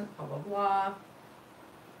translucent, blah, blah, blah.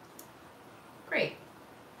 Great.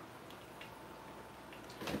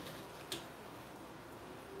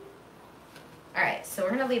 All right, so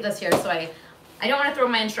we're gonna leave this here. So I don't want to throw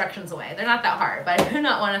my instructions away. They're not that hard, but I do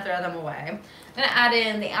not want to throw them away. I'm going to add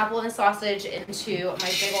in the apple and sausage into my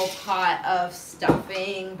big old pot of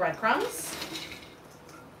stuffing breadcrumbs.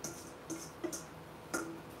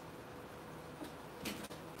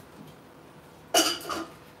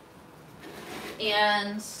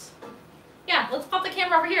 And yeah, let's pop the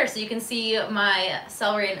camera over here so you can see my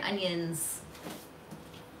celery and onions.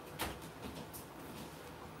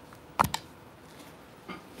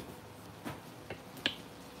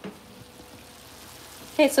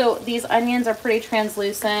 Okay, so these onions are pretty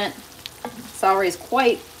translucent. Celery is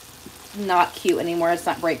quite not cute anymore. It's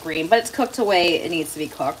not bright green, but it's cooked the way it needs to be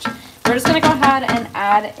cooked. We're just gonna go ahead and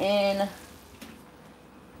add in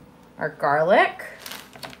our garlic.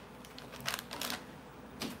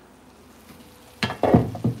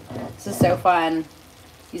 This is so fun.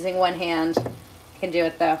 Using one hand. I can do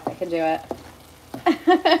it though. I can do it.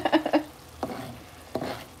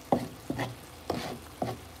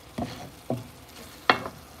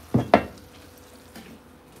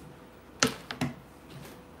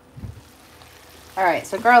 All right,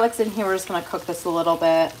 so garlic's in here. We're just gonna cook this a little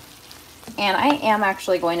bit. And I am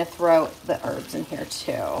actually going to throw the herbs in here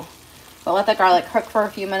too. But let the garlic cook for a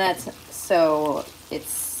few minutes so it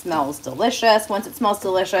smells delicious. Once it smells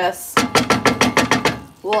delicious,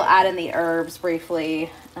 we'll add in the herbs briefly,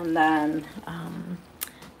 and then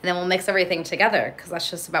we'll mix everything together because that's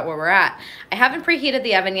just about where we're at. I haven't preheated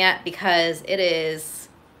the oven yet because it is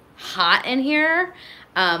hot in here.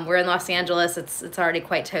 We're in Los Angeles. It's already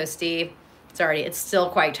quite toasty. It's still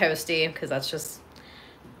quite toasty because that's just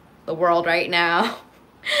the world right now.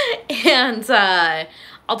 And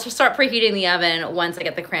I'll just start preheating the oven once I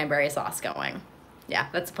get the cranberry sauce going. Yeah,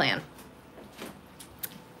 that's the plan.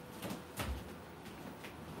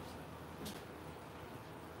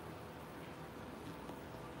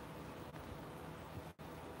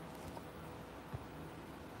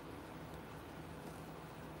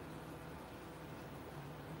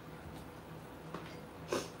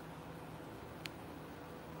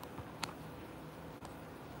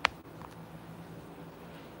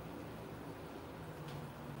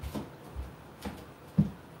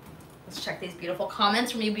 Let's check these beautiful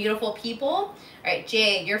comments from you beautiful people. All right,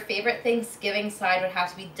 Jay, your favorite Thanksgiving side would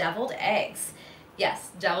have to be deviled eggs. Yes,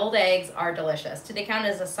 deviled eggs are delicious. Do they count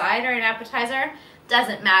as a side or an appetizer?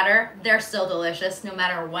 Doesn't matter. They're still delicious no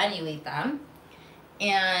matter when you eat them.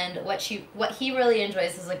 And what he really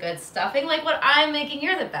enjoys is a good stuffing, like what I'm making.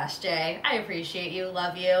 You're the best, Jay. I appreciate you.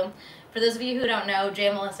 Love you. For those of you who don't know, Jay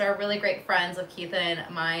and Melissa are really great friends of Keith and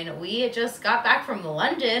mine. We just got back from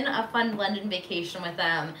London, a fun London vacation with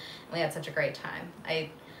them. And we had such a great time. I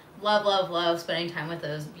love, love, love spending time with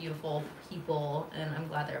those beautiful people, and I'm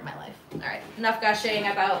glad they're in my life. All right, enough gushing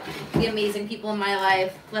about the amazing people in my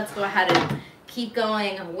life. Let's go ahead and keep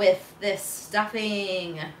going with this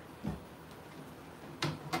stuffing.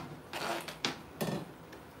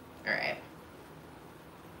 All right.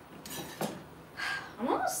 I'm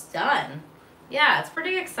almost done. Yeah, it's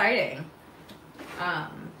pretty exciting. But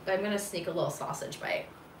I'm gonna sneak a little sausage bite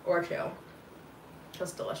or two.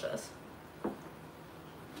 Just delicious.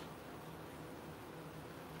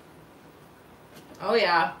 Oh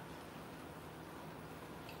yeah.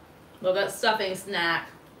 Love that stuffing snack.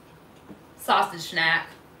 Sausage snack.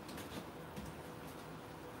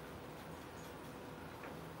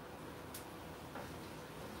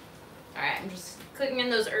 All right, I'm just cooking in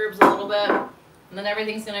those herbs a little bit, and then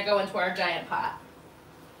everything's gonna go into our giant pot.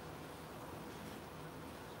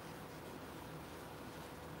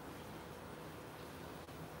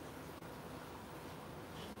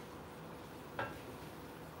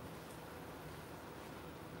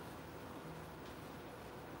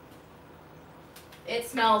 It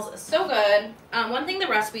smells so good. One thing the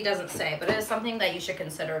recipe doesn't say, but it is something that you should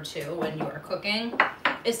consider too when you are cooking,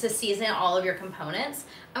 is to season all of your components.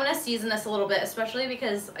 I'm gonna season this a little bit, especially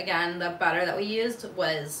because, again, the butter that we used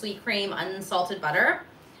was sweet cream, unsalted butter.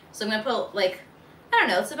 So I'm gonna put, like, I don't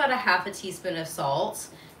know, it's about a half a teaspoon of salt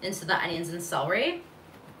into the onions and celery.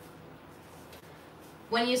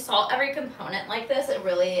 When you salt every component like this, it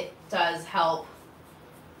really does help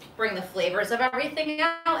bring the flavors of everything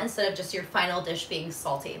out instead of just your final dish being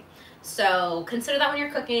salty. So consider that when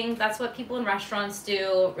you're cooking. That's what people in restaurants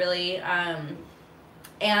do, really.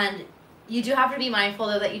 And you do have to be mindful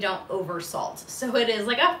though that you don't over salt. So it is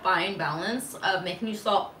like a fine balance of making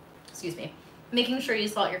sure you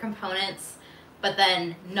salt your components, but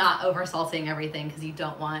then not over salting everything because you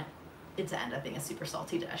don't want it to end up being a super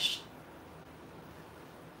salty dish.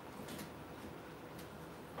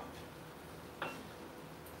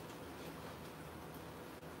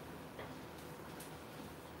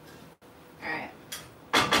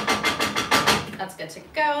 That's good to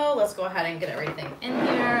go. Let's go ahead and get everything in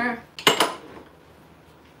here.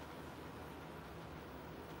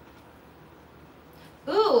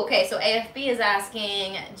 Ooh, okay, so AFB is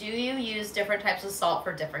asking, do you use different types of salt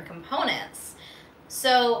for different components?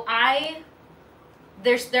 So I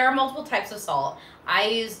there are multiple types of salt. I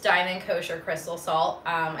use Diamond Kosher Crystal Salt.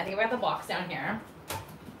 I think I've got the box down here.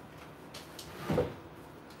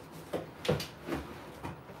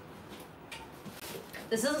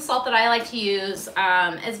 This is a salt that I like to use.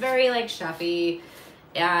 It's very like chefy,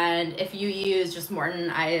 and if you use just Morton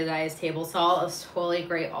iodized table salt, it's totally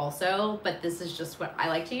great also, but this is just what I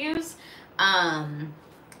like to use.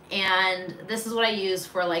 And this is what I use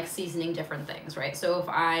for like seasoning different things, right? So if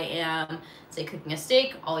I am, say, cooking a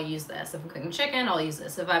steak, I'll use this. If I'm cooking chicken, I'll use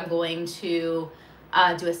this. If I'm going to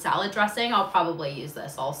do a salad dressing, I'll probably use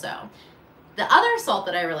this also. The other salt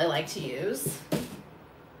that I really like to use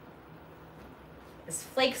is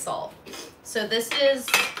flake salt. So this is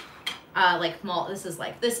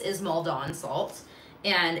this is Maldon salt,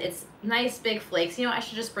 and it's nice big flakes. You know, I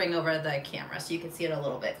should just bring over the camera so you can see it a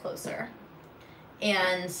little bit closer.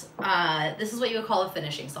 And this is what you would call a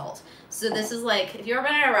finishing salt. So this is like, if you've ever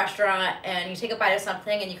been at a restaurant and you take a bite of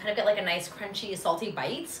something and you kind of get like a nice crunchy, salty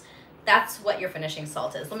bite, that's what your finishing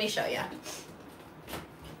salt is. Let me show you.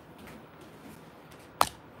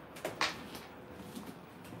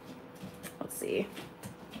 Let's see.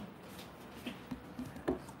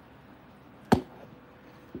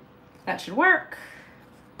 That should work.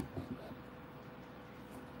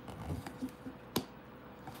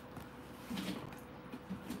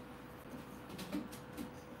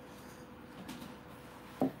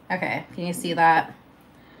 Okay, can you see that?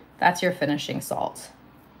 That's your finishing salt.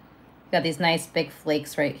 You got these nice big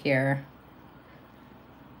flakes right here.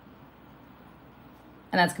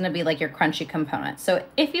 And that's gonna be like your crunchy component. So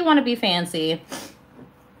if you wanna be fancy,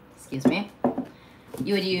 excuse me,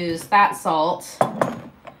 you would use that salt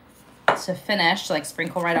to finish, like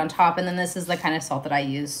sprinkle right on top. And then this is the kind of salt that I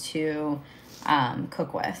use to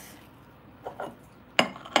cook with.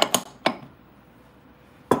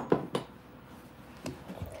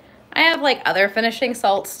 I have like other finishing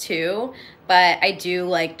salts too, but I do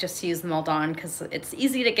like just to use the Maldon because it's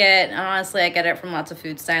easy to get. And honestly, I get it from lots of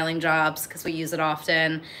food styling jobs because we use it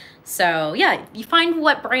often. So yeah, you find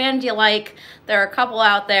what brand you like. There are a couple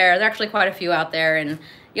out there. There are actually quite a few out there, and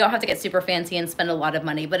you don't have to get super fancy and spend a lot of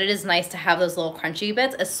money, but it is nice to have those little crunchy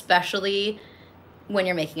bits, especially when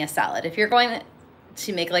you're making a salad. If you're going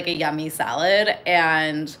to make like a yummy salad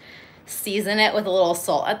and season it with a little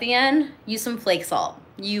salt at the end, use some flake salt.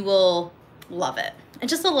 You will love it. And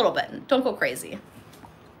just a little bit. Don't go crazy.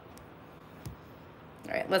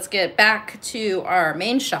 All right, let's get back to our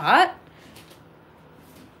main shot.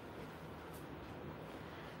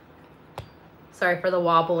 Sorry for the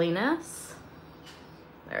wobbliness.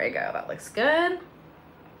 There we go. That looks good.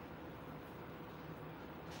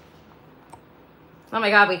 Oh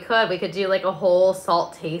my God, we could do like a whole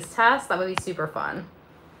salt taste test. That would be super fun.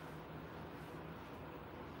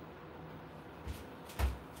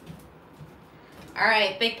 All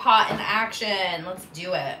right, big pot in action. Let's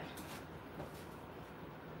do it.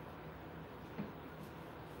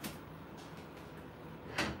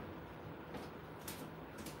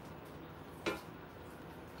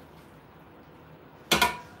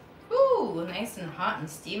 Ooh, nice and hot and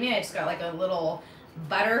steamy. I just got like a little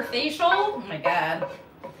butter facial. Oh my God.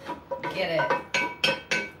 Get it.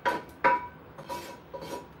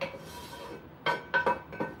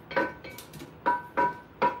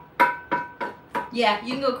 Yeah,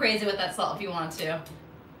 you can go crazy with that salt if you want to.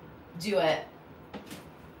 Do it.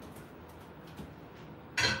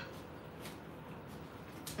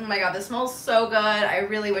 Oh my God, this smells so good. I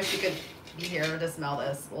really wish you could be here to smell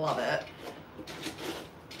this. Love it.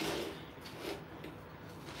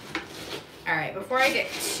 All right, before I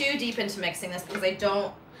get too deep into mixing this, because I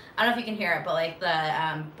don't know if you can hear it, but like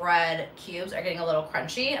the bread cubes are getting a little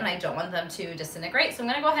crunchy and I don't want them to disintegrate. So I'm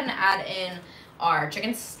gonna go ahead and add in our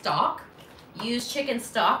chicken stock. Use chicken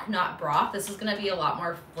stock, not broth. This is gonna be a lot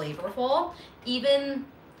more flavorful. Even,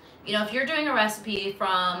 you know, if you're doing a recipe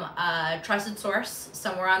from a trusted source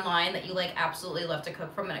somewhere online that you like absolutely love to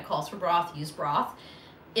cook from and it calls for broth, use broth.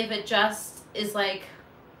 If it just is like,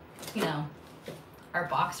 you know, our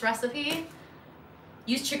box recipe,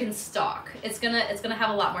 use chicken stock. It's gonna have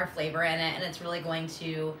a lot more flavor in it, and it's really going to,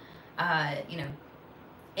 you know,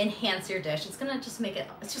 enhance your dish. It's just gonna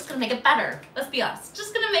make it better. Let's be honest, it's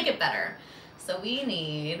just gonna make it better. So we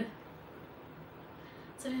need,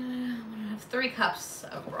 so I'm gonna have 3 cups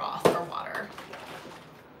of broth or water.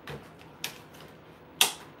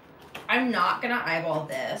 I'm not gonna eyeball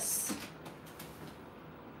this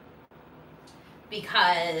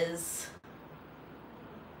because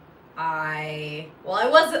I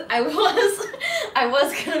was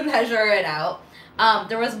gonna measure it out.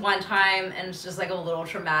 There was one time, and it's just like a little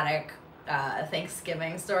traumatic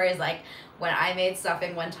Thanksgiving story, is like when I made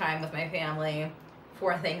stuffing one time with my family,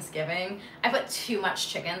 for Thanksgiving. I put too much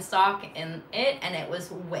chicken stock in it and it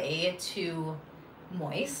was way too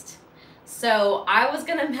moist. So I was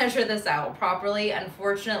gonna measure this out properly.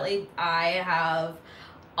 Unfortunately, I have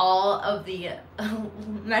all of the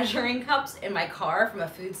measuring cups in my car from a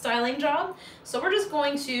food styling job. So we're just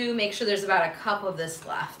going to make sure there's about a cup of this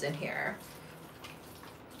left in here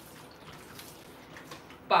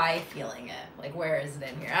by feeling it. Like, where is it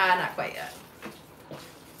in here? Ah, not quite yet.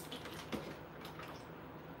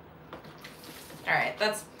 All right,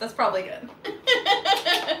 that's probably good.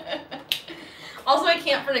 Also, I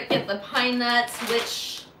can't forget the pine nuts,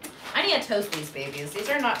 which I need to toast these babies. These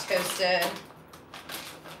are not toasted.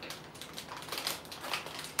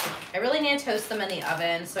 I really need to toast them in the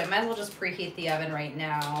oven, so I might as well just preheat the oven right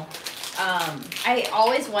now. I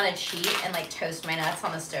always want to cheat and like toast my nuts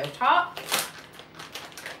on the stovetop.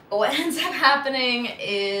 But what ends up happening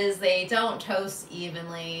is they don't toast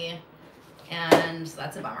evenly, and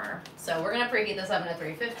that's a bummer. So we're gonna preheat this oven to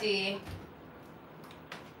 350.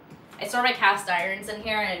 I store my cast irons in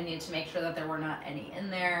here, and I need to make sure that there were not any in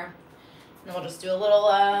there. And then we'll just do a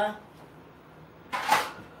little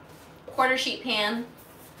quarter sheet pan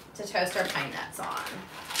to toast our pine nuts on.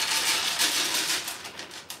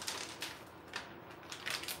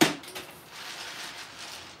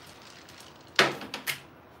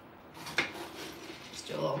 Just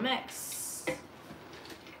do a little mix. All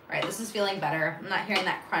right, this is feeling better. I'm not hearing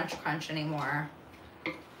that crunch anymore,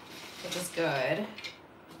 which is good.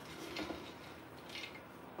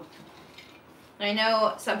 I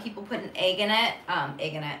know some people put an egg in it,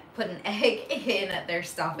 put an egg in their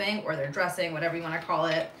stuffing or their dressing, whatever you want to call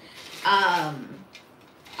it.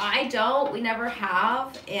 I don't, we never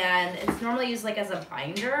have, and it's normally used like as a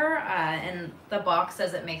binder, and the box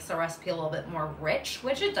says it makes the recipe a little bit more rich,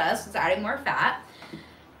 which it does, it's adding more fat.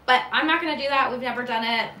 But I'm not going to do that. We've never done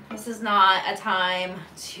it. This is not a time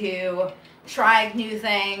to try new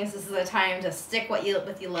things. This is a time to stick with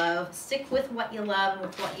what you love. Stick with what you love and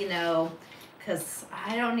with what you know. Because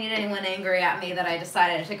I don't need anyone angry at me that I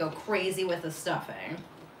decided to go crazy with the stuffing.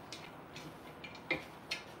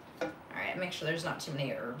 Alright, make sure there's not too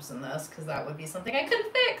many herbs in this, because that would be something I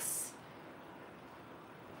couldn't fix.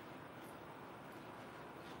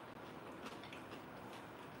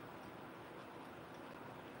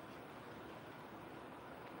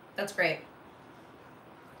 That's great.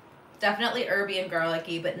 Definitely herby and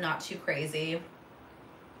garlicky, but not too crazy.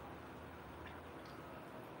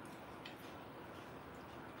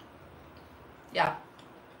 Yeah.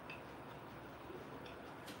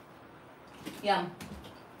 Yum.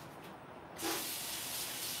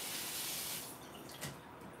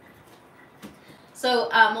 So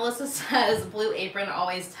Melissa says, Blue Apron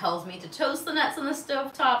always tells me to toast the nuts on the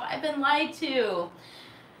stovetop. I've been lied to.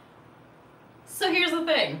 So here's the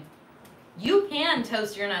thing. You can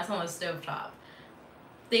toast your nuts on the stovetop.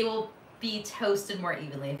 They will be toasted more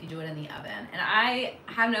evenly if you do it in the oven. And I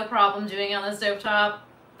have no problem doing it on the stovetop,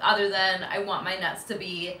 other than I want my nuts to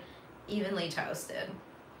be evenly toasted.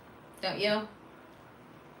 Don't you?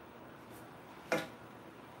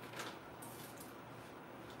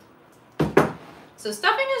 So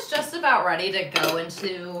stuffing is just about ready to go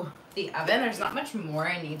into the oven. There's not much more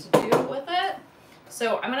I need to do with it.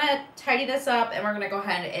 So I'm gonna tidy this up and we're gonna go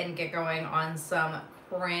ahead and get going on some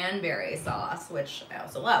cranberry sauce, which I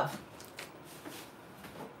also love.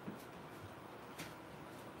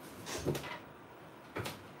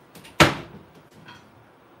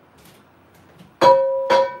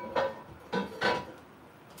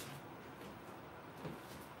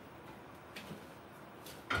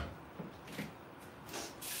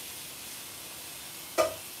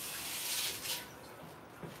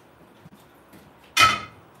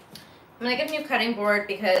 I'm gonna get a new cutting board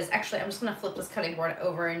because actually I'm just gonna flip this cutting board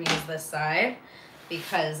over and use this side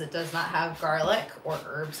because it does not have garlic or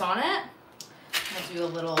herbs on it. I'll do a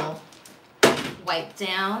little wipe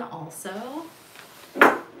down also.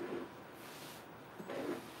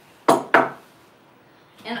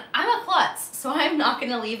 And I'm a klutz, so I'm not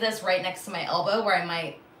gonna leave this right next to my elbow where I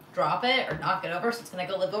might drop it or knock it over, so it's gonna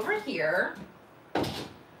go live over here.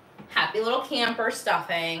 Happy little camper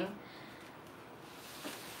stuffing.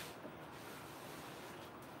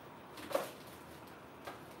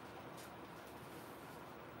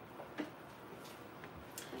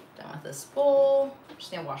 Done with this bowl. I'm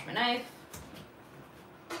just gonna wash my knife.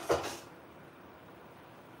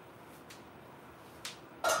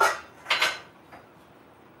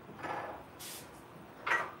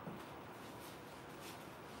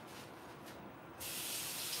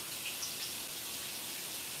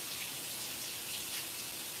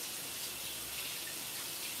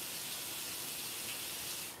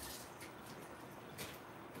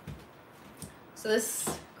 So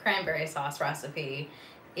this cranberry sauce recipe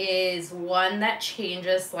is one that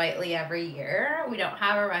changes slightly every year. We don't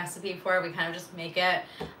have a recipe for it. We kind of just make it.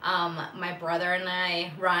 My brother and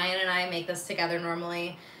I, Ryan and I, make this together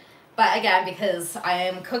normally. But again, because I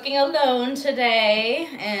am cooking alone today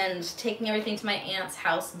and taking everything to my aunt's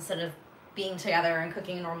house instead of being together and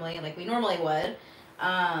cooking normally like we normally would,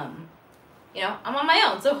 you know, I'm on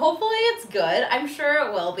my own. So hopefully it's good. I'm sure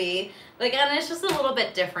it will be. But again, it's just a little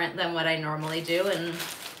bit different than what I normally do. And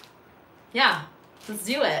yeah, let's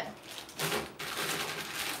do it.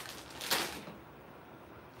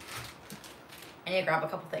 I need to grab a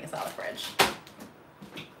couple things out of the fridge.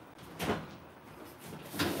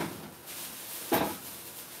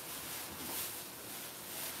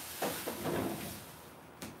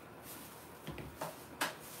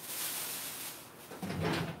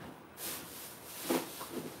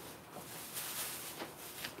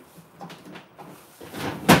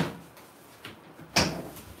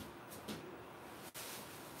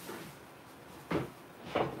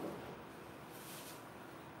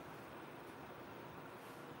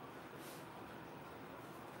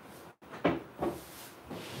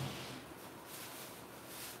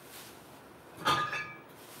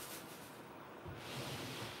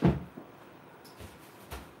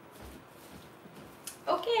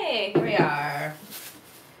 Okay, here we are.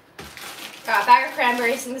 Got a bag of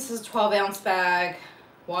cranberries. I think this is a 12-ounce bag.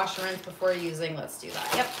 Wash and rinse before using. Let's do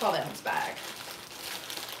that. Yep, 12-ounce bag.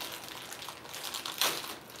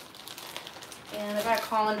 And I got a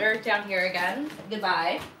colander down here again.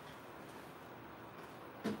 Goodbye.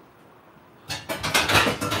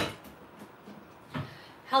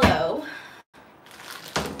 Hello.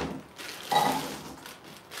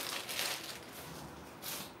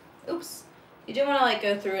 Oops. You do want to like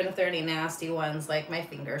go through it if there are any nasty ones, like my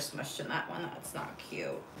finger smushed in that one. That's not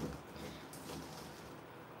cute.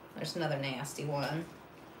 There's another nasty one.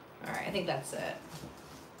 All right, I think that's it.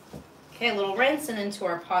 Okay, a little rinse and into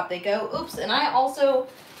our pot they go. Oops, and I also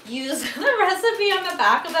use the recipe on the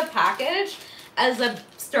back of the package as a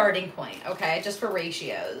starting point, okay, just for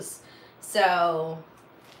ratios. So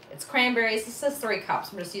it's cranberries. This says 3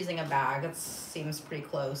 cups. I'm just using a bag. It seems pretty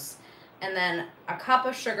close. And then a cup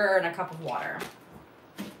of sugar and a cup of water.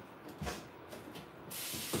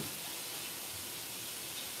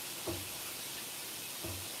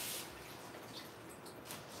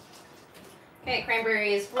 Okay,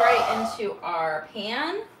 cranberries right into our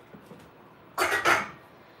pan.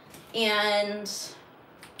 And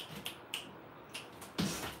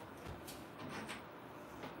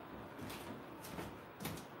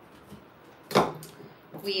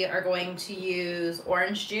we are going to use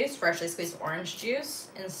orange juice, freshly squeezed orange juice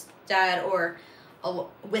instead, or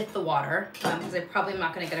with the water, because I'm probably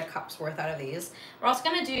not going to get a cup's worth out of these. We're also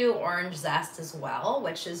going to do orange zest as well,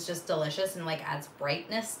 which is just delicious and like adds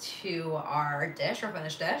brightness to our dish, our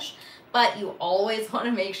finished dish. But you always want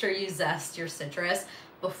to make sure you zest your citrus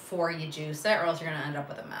before you juice it, or else you're going to end up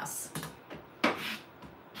with a mess.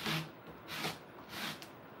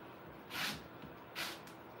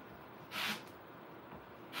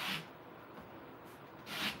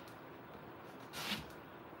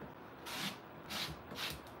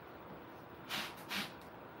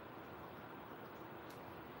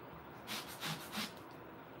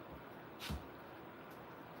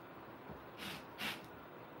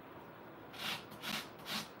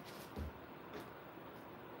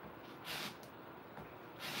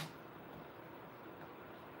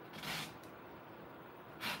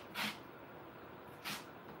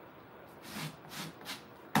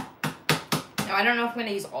 Now, I don't know if I'm going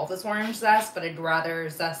to use all this orange zest, but I'd rather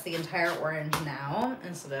zest the entire orange now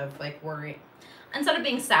instead of like instead of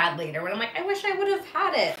being sad later when I'm like, I wish I would have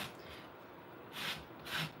had it.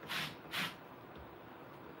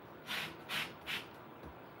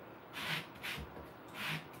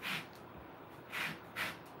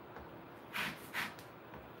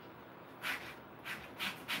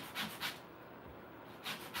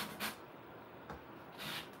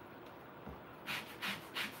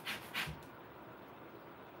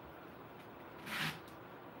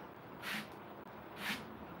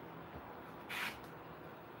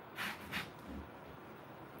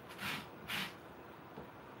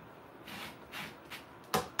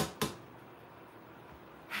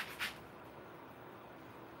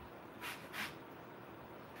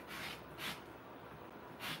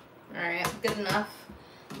 All right, good enough.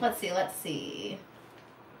 Let's see.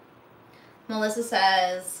 Melissa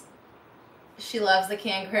says she loves the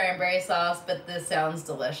canned cranberry sauce, but this sounds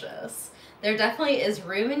delicious. There definitely is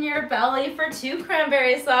room in your belly for 2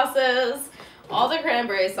 cranberry sauces. All the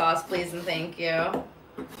cranberry sauce, please and thank you.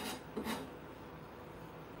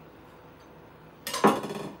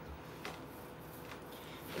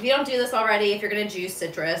 If you don't do this already, if you're gonna juice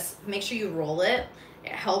citrus, make sure you roll it.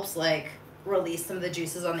 It helps like release some of the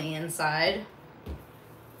juices on the inside.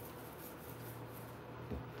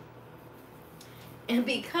 And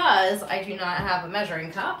because I do not have a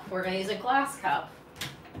measuring cup, we're gonna use a glass cup.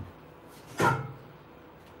 And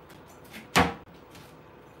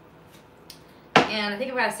I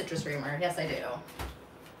think I've got a citrus reamer. Yes, I do.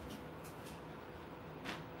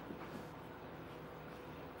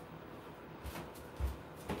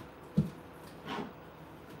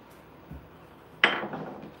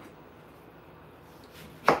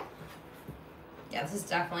 Yeah, this is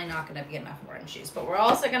definitely not going to be enough orange juice, but we're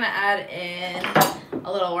also going to add in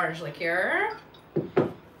a little orange liqueur.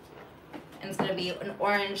 And it's going to be an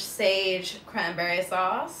orange sage cranberry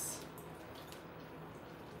sauce.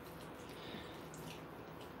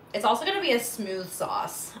 It's also going to be a smooth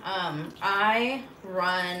sauce. I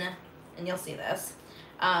run, and you'll see this,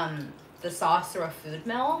 the sauce through a food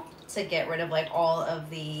mill to get rid of like all of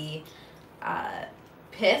the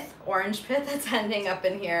pith, orange pith that's ending up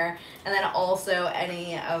in here, and then also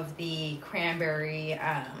any of the cranberry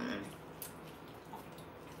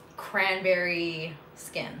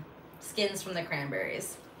skins from the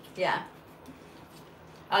cranberries. Yeah,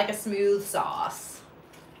 I like a smooth sauce.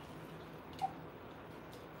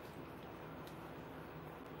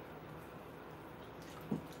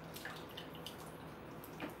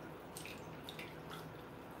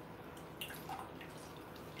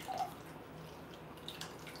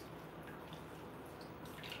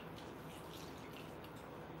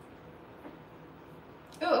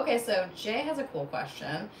 Oh, okay, so Jay has a cool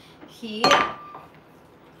question. He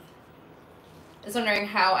is wondering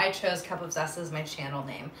how I chose Cup of Zest as my channel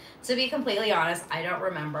name. To be completely honest, I don't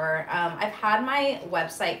remember. I've had my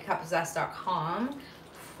website, cupofzest.com,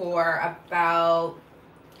 for about,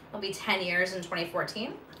 it'll be 10 years in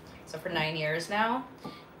 2014, so for 9 years now.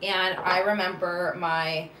 And I remember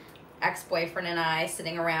my ex-boyfriend and I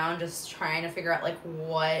sitting around just trying to figure out like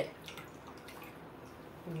what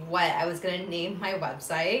I was gonna name my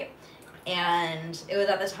website. And it was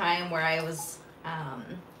at the time where I was,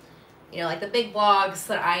 you know, like the big blogs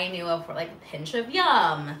that I knew of were like A Pinch of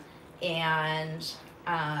Yum and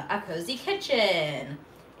A Cozy Kitchen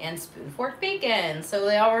and Spoon Fork Bacon. So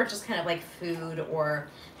they all were just kind of like food or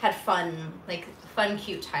had fun,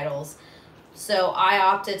 cute titles. So I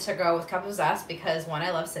opted to go with Cup of Zest because one,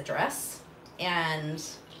 I love citrus, and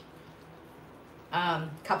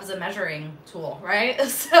cup is a measuring tool, right?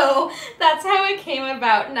 So that's how it came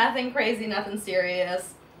about. Nothing crazy, nothing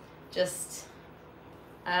serious. Just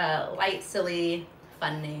a light, silly,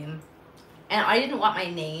 fun name. And I didn't want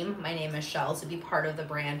my name Michelle, to be part of the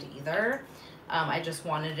brand either. I just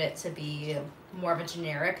wanted it to be more of a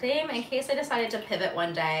generic name in case I decided to pivot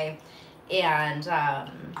one day and, I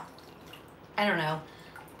don't know,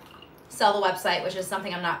 sell the website, which is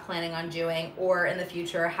something I'm not planning on doing, or in the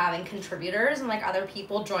future having contributors and like other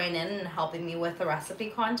people join in and helping me with the recipe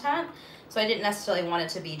content. So I didn't necessarily want it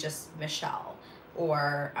to be just Michelle,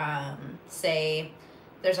 or say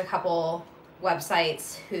there's a couple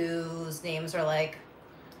websites whose names are like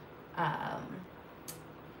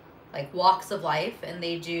Walks of Life, and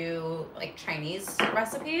they do like Chinese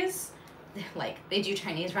recipes, like they do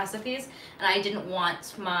Chinese recipes, and I didn't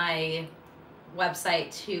want my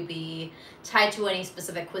website to be tied to any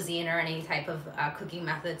specific cuisine or any type of cooking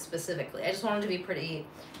method specifically. I just wanted to be pretty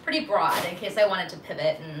broad in case I wanted to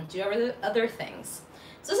pivot and do other things.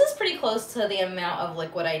 So this is pretty close to the amount of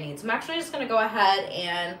liquid I need. So I'm actually just going to go ahead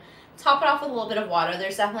and top it off with a little bit of water.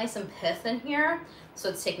 There's definitely some pith in here, so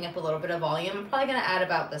it's taking up a little bit of volume. I'm probably going to add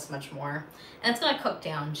about this much more. And it's going to cook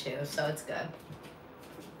down too, so it's good.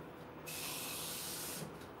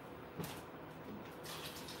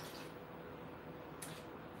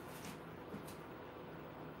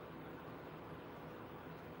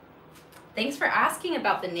 Thanks for asking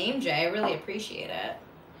about the name, Jay. I really appreciate it.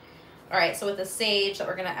 All right, so with the sage that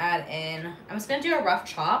we're gonna add in, I'm just gonna do a rough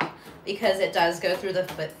chop because it does go through the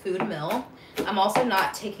food mill. I'm also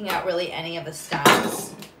not taking out really any of the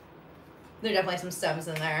stems. There are definitely some stems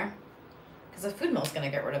in there because the food mill's gonna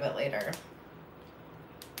get rid of it later.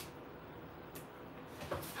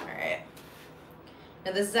 All right,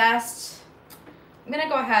 now the zest, I'm gonna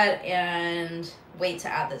go ahead and wait to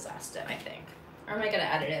add the zest in, I think. Or am I gonna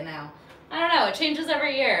add it in now? I don't know, it changes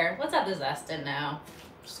every year. Let's add the zest in now.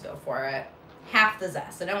 Just go for it. Half the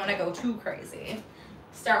zest. I don't want to go too crazy.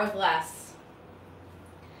 Start with less.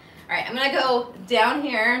 All right, I'm going to go down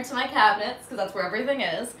here into my cabinets because that's where everything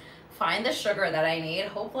is. Find the sugar that I need.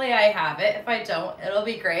 Hopefully I have it. If I don't, it'll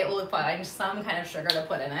be great. We'll find some kind of sugar to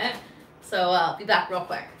put in it. So I'll be back real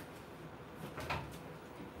quick.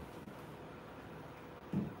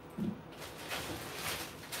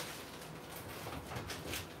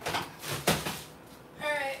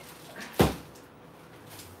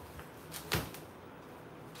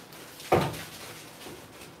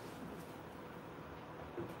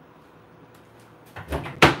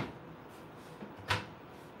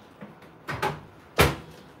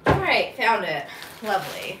 right, found it.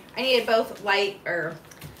 Lovely. I needed both light or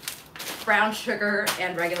brown sugar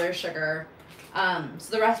and regular sugar.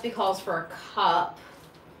 So the recipe calls for a cup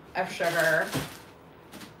of sugar.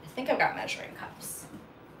 I think I've got measuring cups.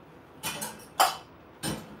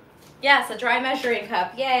 Yes, a dry measuring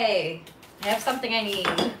cup. Yay. I have something I need.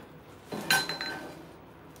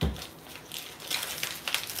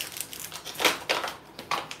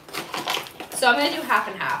 So I'm going to do half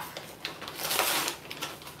and half.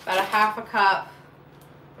 About a half a cup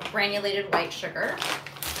of granulated white sugar.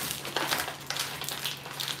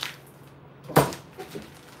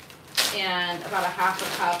 And about a half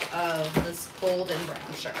a cup of this golden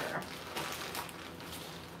brown sugar.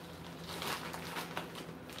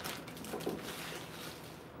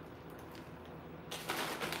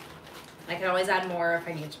 I can always add more if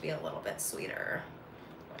I need to be a little bit sweeter,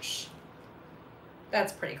 which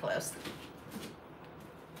that's pretty close.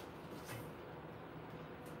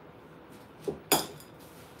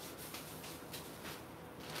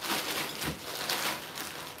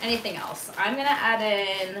 Anything else? I'm gonna add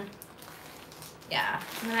in,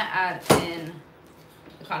 I'm gonna add in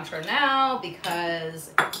the Contro now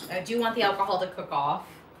because I do want the alcohol to cook off.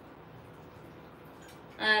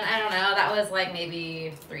 And I don't know, that was like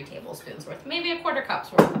maybe 3 tablespoons worth, maybe a quarter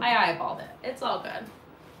cup's worth. I eyeballed it. It's all good.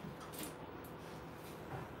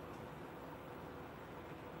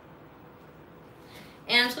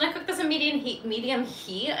 And I'm just gonna cook this in medium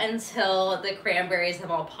heat until the cranberries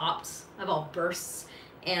have all popped, have all burst,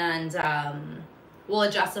 and we'll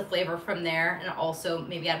adjust the flavor from there, and also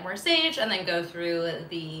maybe add more sage and then go through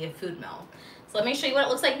the food mill. So let me show you what it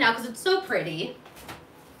looks like now because it's so pretty.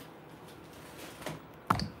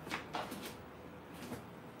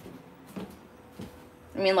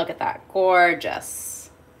 I mean, look at that,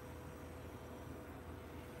 gorgeous.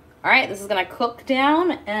 All right, this is gonna cook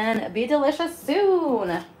down and be delicious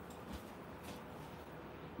soon.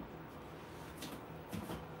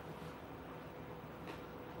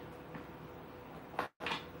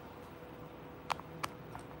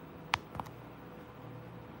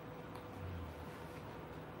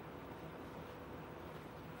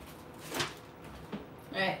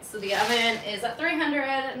 All right, so the oven is at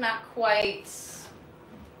 300, not quite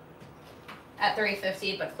at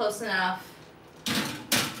 350, but close enough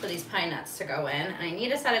for these pine nuts to go in. And I need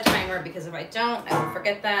to set a timer because if I don't, I will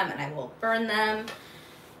forget them and I will burn them.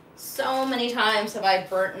 So many times have I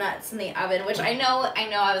burnt nuts in the oven, which I know,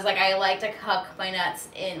 I was like, I like to cook my nuts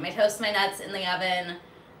toast my nuts in the oven. And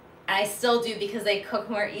I still do because they cook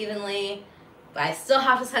more evenly, but I still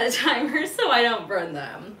have to set a timer so I don't burn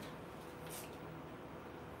them.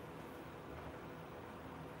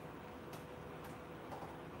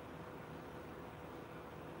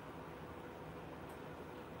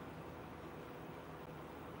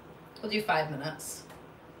 We'll do 5 minutes.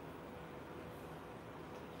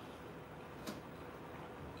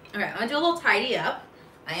 Okay, I'm gonna do a little tidy up.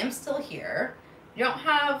 I am still here. We don't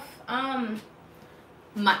have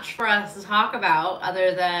much for us to talk about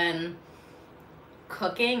other than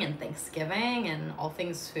cooking and Thanksgiving and all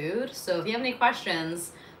things food. So if you have any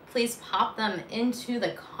questions, please pop them into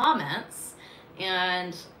the comments,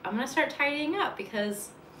 and I'm gonna start tidying up because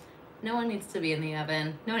no one needs to be in the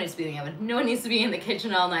oven. No one needs to be in the oven. No one needs to be in the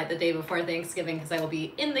kitchen all night the day before Thanksgiving because I will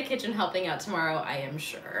be in the kitchen helping out tomorrow, I am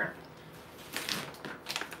sure.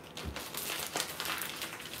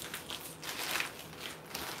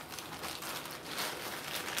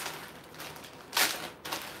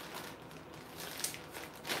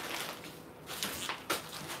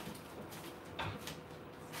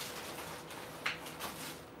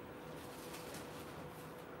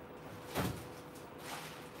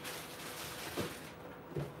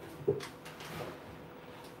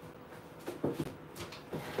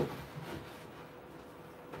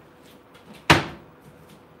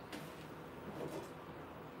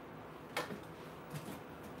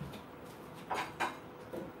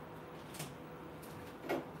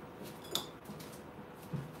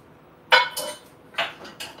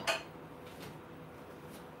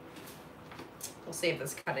 We'll save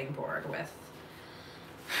this cutting board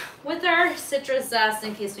with our citrus zest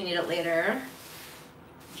in case we need it later.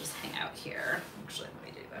 Just hang out here. Actually,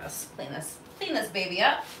 let me do this. Clean this baby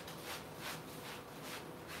up.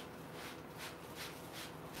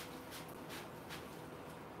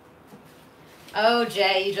 Oh,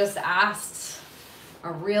 Jay, you just asked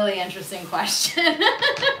a really interesting question.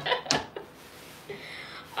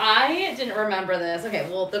 I didn't remember this. Okay,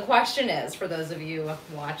 well, the question is, for those of you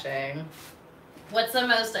watching, what's the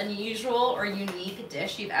most unusual or unique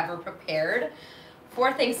dish you've ever prepared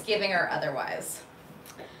for Thanksgiving or otherwise?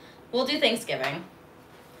 We'll do Thanksgiving.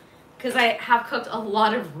 because I have cooked a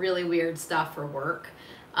lot of really weird stuff for work.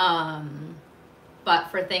 But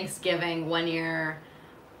for Thanksgiving one year,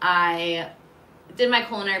 I did my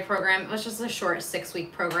culinary program. It was just a short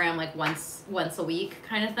 6-week program, like once a week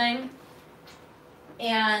kind of thing.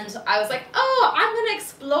 And I was like, oh, I'm going to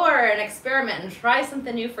explore and experiment and try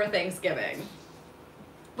something new for Thanksgiving.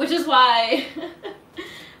 Which is why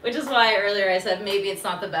earlier I said maybe it's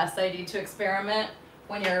not the best idea to experiment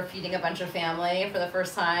when you're feeding a bunch of family for the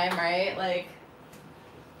first time, right? Like,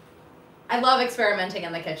 I love experimenting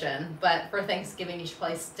in the kitchen, but for Thanksgiving you should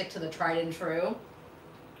probably stick to the tried and true.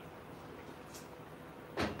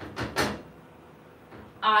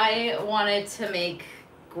 I wanted to make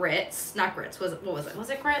grits, not grits. What was it? Was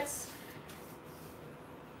it grits?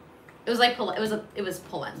 It was like it was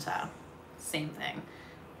polenta, same thing,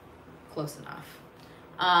 close enough.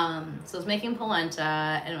 So I was making polenta,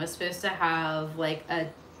 and it was supposed to have like a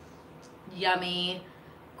yummy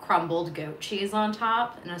crumbled goat cheese on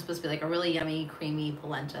top, and it was supposed to be like a really yummy creamy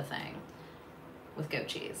polenta thing with goat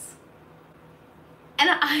cheese.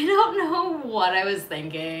 And I don't know what I was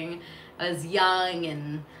thinking. I was young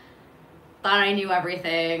and thought I knew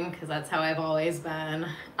everything, because that's how I've always been.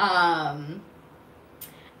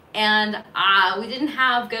 And we didn't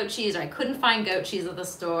have goat cheese, or I couldn't find goat cheese at the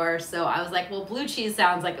store, so I was like, well, blue cheese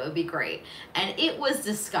sounds like it would be great. And it was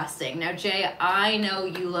disgusting. Now, Jay, I know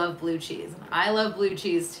you love blue cheese, and I love blue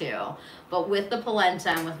cheese too, but with the polenta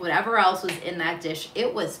and with whatever else was in that dish,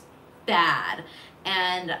 it was bad.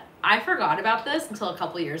 And I forgot about this until a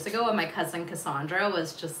couple years ago when my cousin Cassandra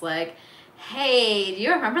was just like, hey, do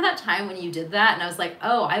you remember that time when you did that? And I was like,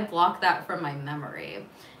 oh, I blocked that from my memory.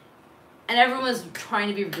 And everyone was trying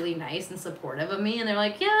to be really nice and supportive of me, and they're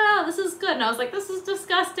like, yeah, this is good. And I was like, this is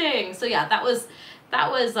disgusting. So yeah, that was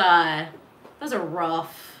a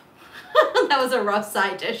rough that was a rough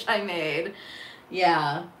side dish I made.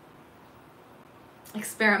 Yeah.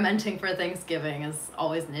 Experimenting for Thanksgiving is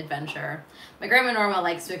always an adventure. My grandma Norma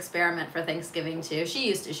likes to experiment for Thanksgiving too. She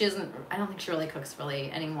used to. She doesn't, I don't think she really cooks really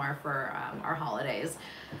anymore for our holidays.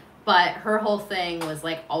 But her whole thing was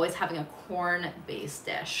like always having a corn-based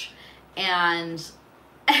dish. And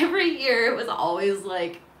every year it was always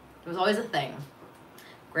a thing.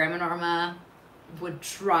 Grandma Norma would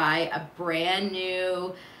try a brand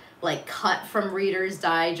new, like, cut from Reader's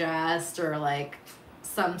Digest or like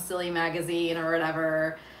some silly magazine or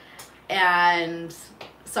whatever. And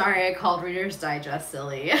sorry, I called Reader's Digest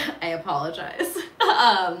silly. I apologize.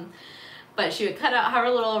 But she would cut out her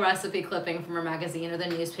little recipe clipping from her magazine or the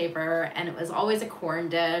newspaper, and it was always a corn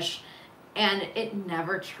dish. And it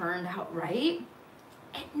never turned out right.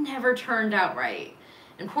 It never turned out right.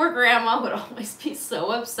 And poor Grandma would always be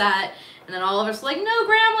so upset. And then all of us were like, no,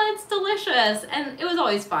 Grandma, it's delicious. And it was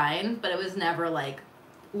always fine, but it was never like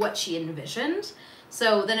what she envisioned.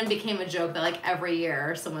 So then it became a joke that like every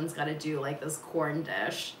year someone's got to do like this corn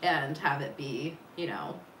dish and have it be, you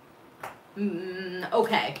know,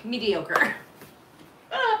 okay, mediocre.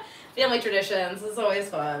 Family traditions is always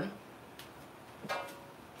fun.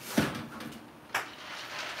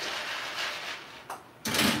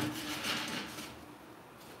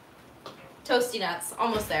 Toasty nuts,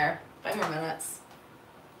 almost there. 5 more minutes.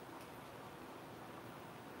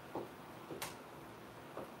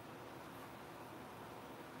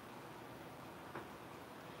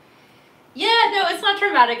 Yeah, no, it's not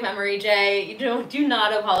traumatic memory, Jay. You do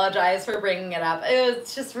not apologize for bringing it up.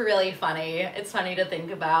 It's just really funny. It's funny to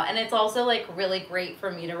think about. And it's also like really great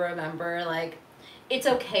for me to remember, like, it's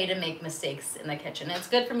okay to make mistakes in the kitchen. It's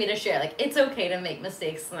good for me to share, like, it's okay to make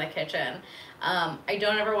mistakes in the kitchen. I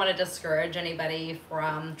don't ever want to discourage anybody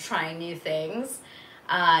from trying new things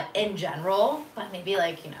in general, but maybe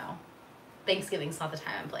like, you know, Thanksgiving's not the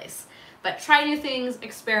time and place. But try new things,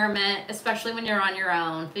 experiment, especially when you're on your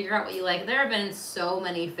own. Figure out what you like. There have been so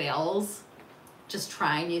many fails just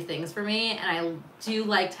trying new things for me, and I do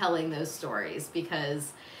like telling those stories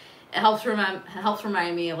because it helps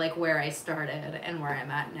remind me of like where I started and where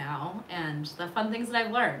I'm at now and the fun things that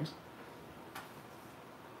I've learned.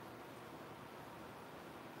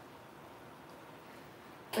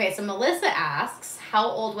 Okay, so Melissa asks, how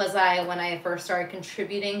old was I when I first started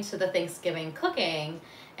contributing to the Thanksgiving cooking?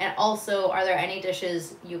 And also, are there any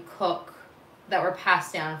dishes you cook that were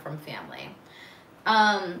passed down from family?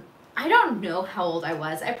 I don't know how old I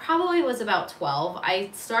was. I probably was about 12. I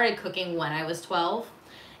started cooking when I was 12.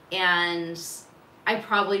 And I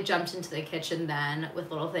probably jumped into the kitchen then with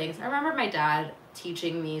little things. I remember my dad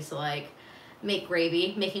teaching me to like make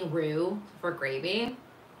gravy, making roux for gravy.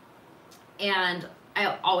 And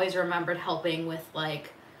I always remembered helping with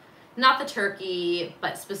like, not the turkey,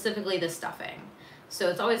 but specifically the stuffing. So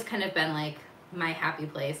it's always kind of been like my happy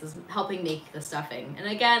place, is helping make the stuffing. And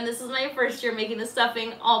again, this is my first year making the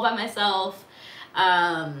stuffing all by myself.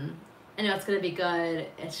 I know it's gonna be good.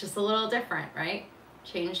 It's just a little different, right?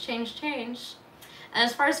 Change, change, change. And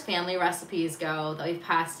as far as family recipes go that we've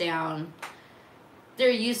passed down, there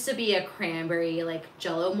used to be a cranberry like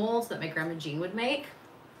Jello mold that my grandma Jean would make.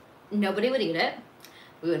 Nobody would eat it.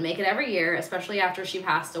 We would make it every year, especially after she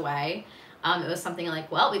passed away. It was something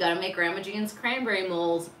like, well, we got to make Grandma Jean's cranberry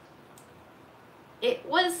mold. It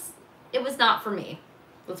was not for me.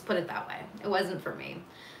 Let's put it that way. It wasn't for me.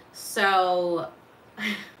 So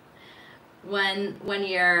one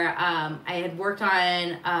year, I had worked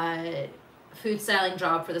on a food styling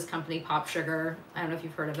job for this company, Pop Sugar. I don't know if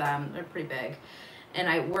you've heard of them. They're pretty big. And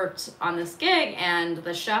I worked on this gig, and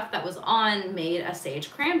the chef that was on made a sage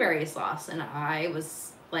cranberry sauce, and I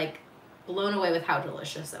was like blown away with how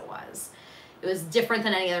delicious it was. It was different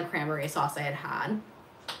than any other cranberry sauce I had had,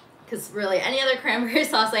 because really any other cranberry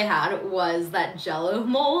sauce I had was that Jello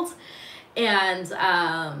mold. And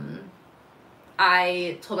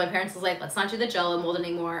I told my parents, I was like, let's not do the Jello mold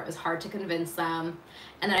anymore. It was hard to convince them.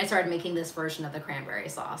 And then I started making this version of the cranberry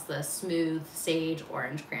sauce, the smooth sage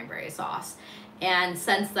orange cranberry sauce. And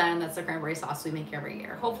since then, that's the cranberry sauce we make every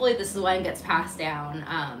year. Hopefully this is one gets passed down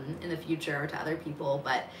in the future to other people,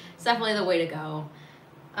 but it's definitely the way to go.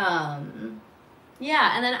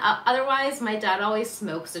 Yeah, and then otherwise, my dad always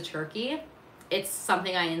smokes a turkey. It's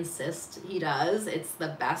something I insist he does. It's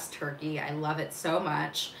the best turkey. I love it so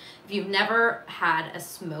much. If you've never had a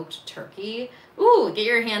smoked turkey, ooh, get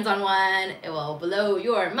your hands on one. It will blow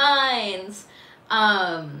your minds.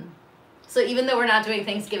 So even though we're not doing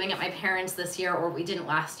Thanksgiving at my parents' this year, or we didn't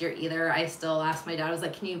last year either, I still asked my dad, I was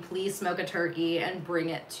like, can you please smoke a turkey and bring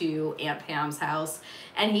it to Aunt Pam's house?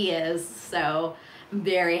 And he is, so I'm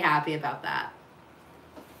very happy about that.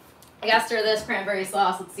 I gotta stir this cranberry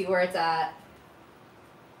sauce. Let's see where it's at.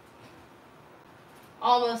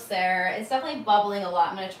 Almost there. It's definitely bubbling a lot.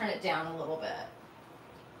 I'm gonna turn it down a little bit.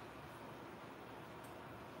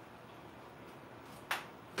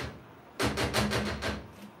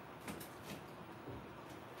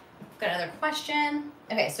 Got another question.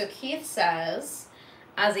 Okay, so Keith says,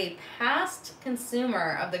 as a past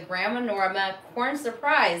consumer of the Grandma Norma Corn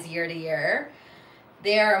Surprise year to year,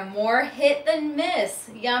 they are more hit than miss.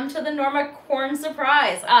 Yum to the Norma Corn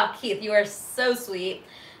Surprise. Ah, Keith, you are so sweet.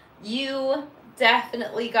 You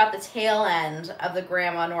definitely got the tail end of the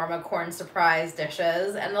Grandma Norma Corn Surprise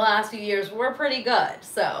dishes, and the last few years were pretty good.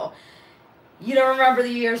 So you don't remember the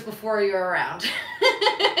years before you were around.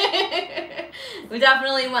 We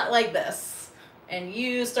definitely went like this, and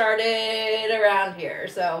you started around here.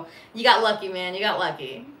 So you got lucky, man. You got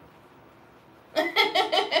lucky.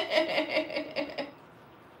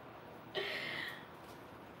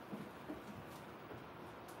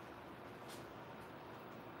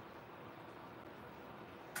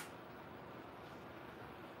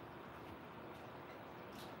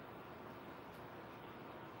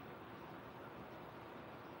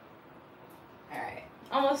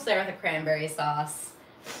 Almost there with the cranberry sauce.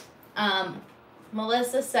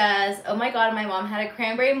 Melissa says, oh my God, my mom had a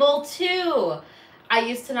cranberry bowl too. I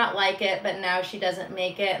used to not like it, but now she doesn't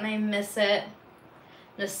make it and I miss it.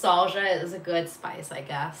 Nostalgia is a good spice, I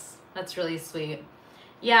guess. That's really sweet.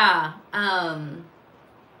 Yeah.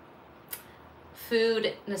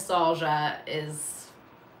 Food nostalgia is,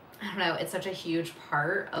 I don't know, it's such a huge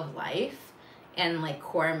part of life and like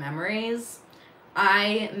core memories.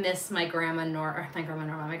 I miss my grandma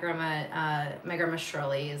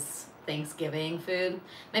Shirley's Thanksgiving food.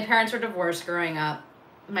 My parents were divorced growing up,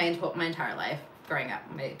 my entire life growing up.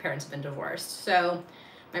 My parents have been divorced. So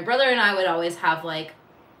my brother and I would always have like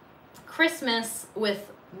Christmas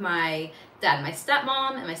with my dad and my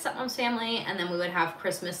stepmom and my stepmom's family, and then we would have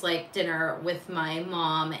Christmas like dinner with my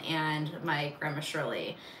mom and my Grandma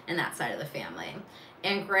Shirley and that side of the family.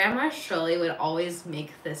 And Grandma Shirley would always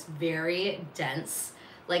make this very dense,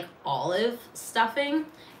 like olive stuffing.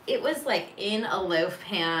 It was like in a loaf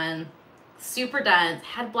pan, super dense,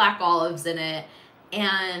 had black olives in it,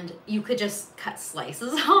 and you could just cut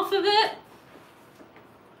slices off of it.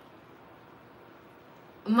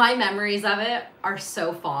 My memories of it are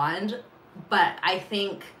so fond, but I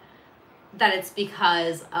think that it's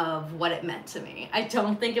because of what it meant to me. I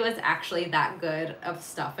don't think it was actually that good of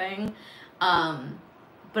stuffing.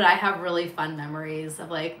 But I have really fun memories of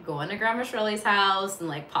like going to Grandma Shirley's house and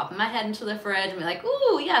like popping my head into the fridge and be like,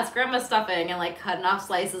 ooh, yes, grandma's stuffing, and like cutting off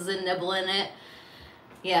slices and nibbling it.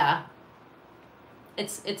 Yeah.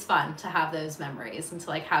 It's fun to have those memories and to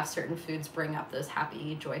like have certain foods bring up those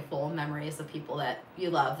happy, joyful memories of people that you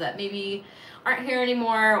love that maybe aren't here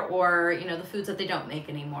anymore, or, you know, the foods that they don't make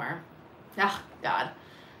anymore. Oh, God.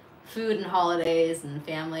 Food and holidays and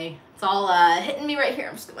family. It's all hitting me right here.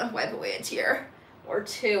 I'm just gonna wipe away a tear or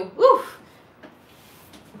two. Woo!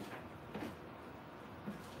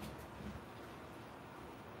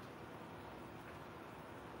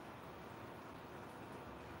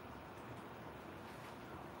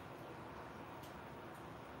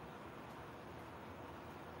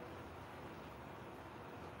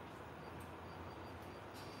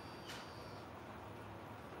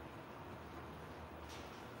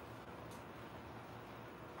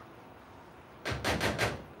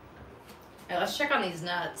 All right, let's check on these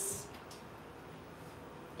nuts.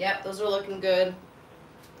 Yep, those are looking good.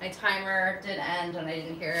 My timer did end and I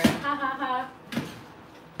didn't hear it. Ha ha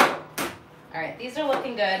ha. All right, these are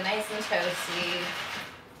looking good, nice and toasty.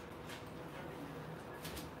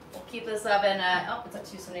 We'll keep this oven at, oh, it's at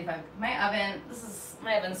 275. My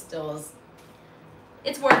oven still is,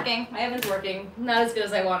 it's working. My oven's working. Not as good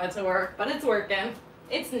as I want it to work, but it's working.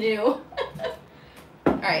 It's new.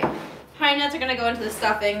 All right, pine nuts are gonna go into the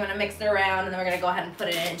stuffing. I'm gonna mix it around and then we're gonna go ahead and put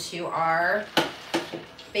it into our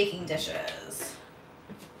baking dishes.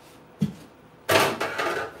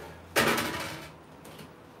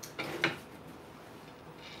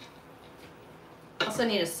 Also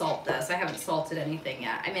need to salt this. I haven't salted anything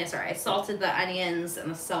yet. I salted the onions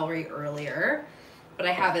and the celery earlier, but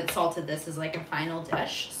I haven't salted this as like a final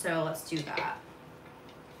dish, so let's do that.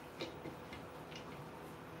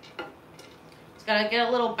 Just gotta get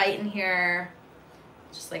a little bite in here,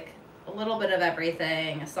 just like a little bit of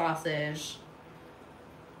everything, a sausage,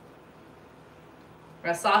 or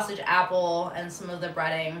a sausage, apple, and some of the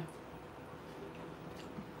breading.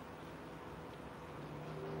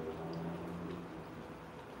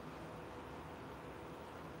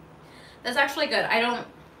 That's actually good. I don't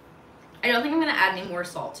think I'm gonna add any more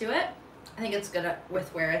salt to it. I think it's good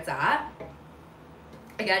with where it's at.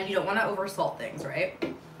 Again, you don't want to over salt things, right?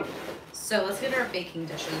 So let's get our baking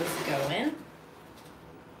dishes going.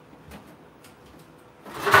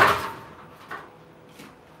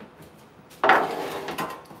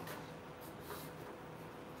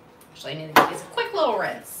 Actually, I need to give these a quick little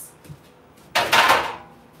rinse.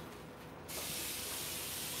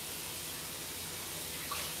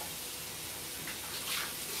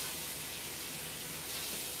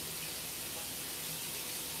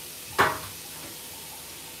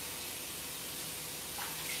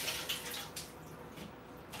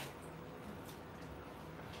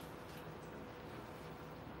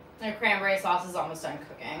 The cranberry sauce is almost done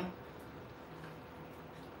cooking.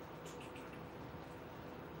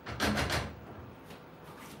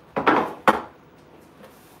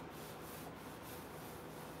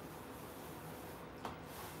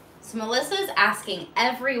 So Melissa's asking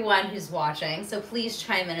everyone who's watching, so please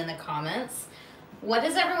chime in the comments. What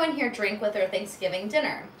does everyone here drink with their Thanksgiving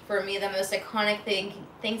dinner? For me, the most iconic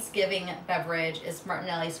Thanksgiving beverage is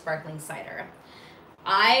Martinelli sparkling cider.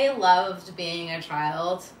 I loved being a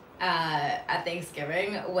child at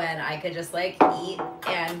Thanksgiving when I could just like eat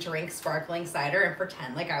and drink sparkling cider and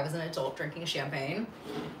pretend like I was an adult drinking champagne.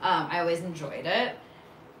 I always enjoyed it.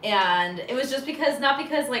 And it was just because, not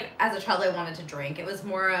because like as a child I wanted to drink, it was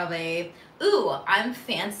more of a, ooh, I'm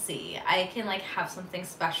fancy. I can like have something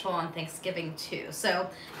special on Thanksgiving too.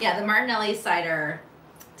 So yeah, the Martinelli cider,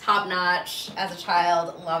 top notch as a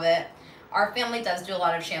child, love it. Our family does do a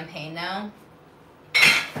lot of champagne now.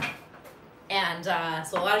 And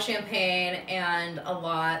so a lot of champagne and a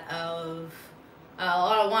lot of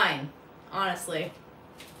wine, honestly.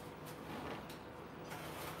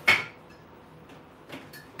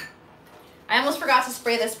 I almost forgot to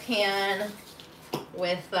spray this pan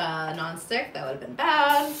with nonstick. That would have been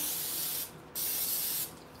bad.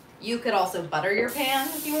 You could also butter your pan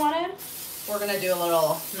if you wanted. We're gonna do a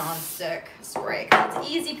little nonstick spray because it's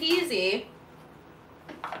easy peasy.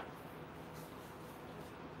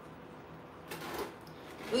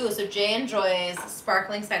 Ooh, so Jay enjoys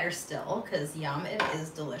sparkling cider still, because yum, it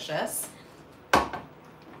is delicious.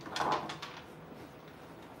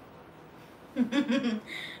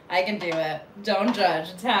 I can do it. Don't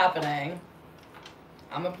judge, it's happening.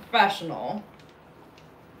 I'm a professional.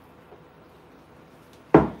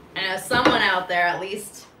 I know someone out there, at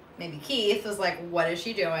least maybe Keith, was like, what is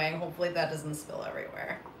she doing? Hopefully that doesn't spill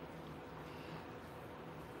everywhere.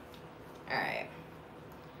 All right.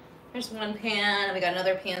 There's one pan. We got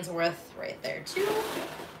another pan's worth right there too.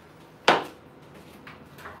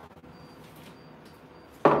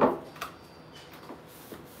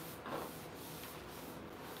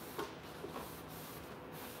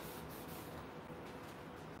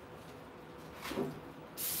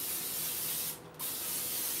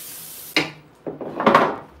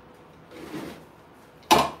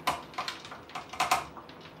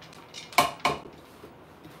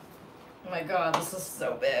 this is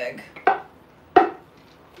so big. There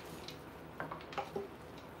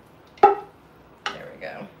we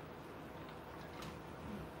go.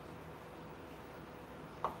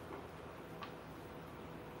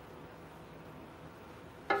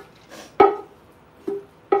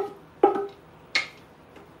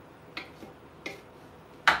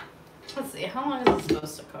 Let's see, how long is this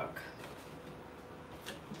supposed to cook?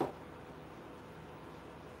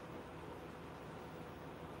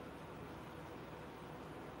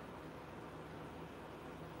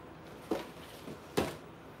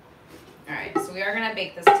 Alright, so we are going to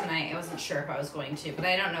bake this tonight. I wasn't sure if I was going to, but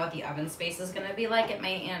I don't know what the oven space is going to be like at my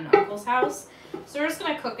aunt and uncle's house. So we're just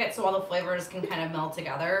going to cook it so all the flavors can kind of melt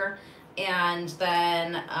together. And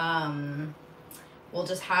then we'll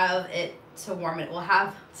just have it to warm it. We'll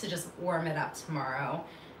have to just warm it up tomorrow.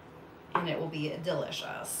 And it will be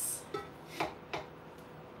delicious.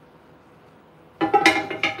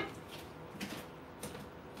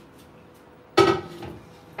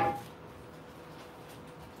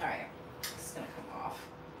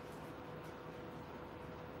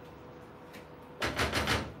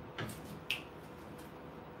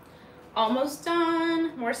 Almost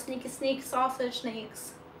done. More sneaky sneak sausage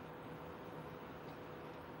snakes.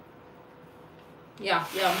 Yeah,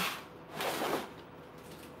 yum.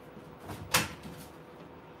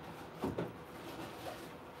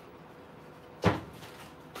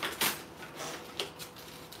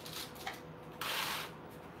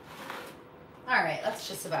 All right, that's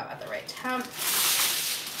just about at the right temp.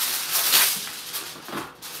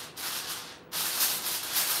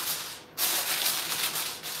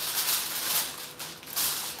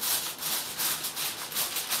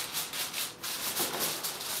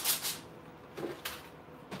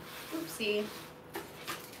 Oopsie.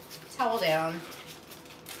 Towel down.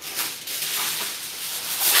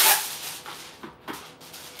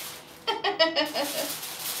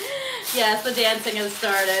 Yes, the dancing has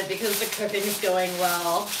started because the cooking is going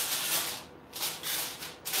well.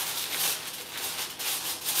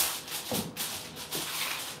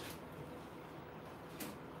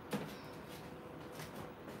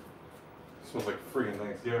 Smells like freaking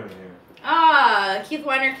Thanksgiving in here. Ah, Keith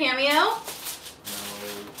Weiner cameo? No.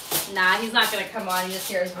 Nah, he's not gonna come on, you just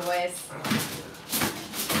hear his voice.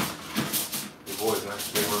 Your boy's not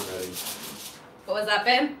camera ready. What was that,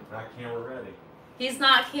 babe? Not camera ready. He's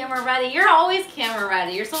not camera ready. You're always camera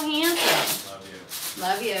ready. You're so handsome.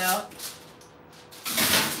 Love you. Love you.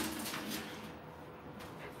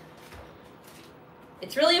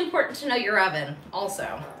 It's really important to know your oven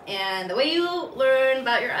also. And the way you learn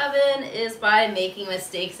about your oven is by making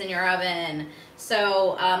mistakes in your oven.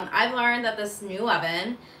 So I've learned that this new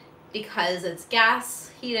oven, because it's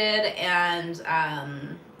gas heated and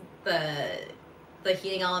the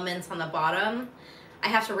heating elements on the bottom, I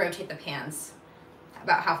have to rotate the pans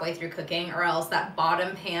about halfway through cooking, or else that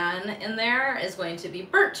bottom pan in there is going to be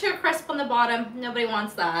burnt to a crisp on the bottom. Nobody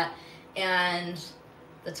wants that. And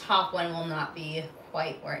the top one will not be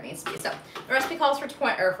quite where it needs to be. So the recipe calls for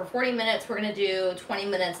 40 minutes. We're gonna do 20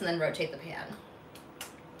 minutes and then rotate the pan.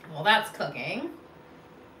 While that's cooking,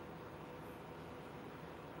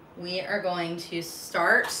 we are going to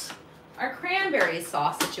start our cranberry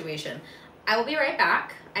sauce situation. I will be right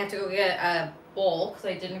back. I have to go get a bowl because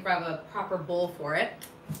I didn't grab a proper bowl for it.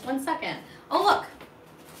 1 second. Oh, look.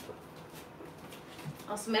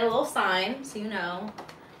 I also made a little sign so you know.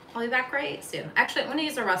 I'll be back right soon. Actually, I'm going to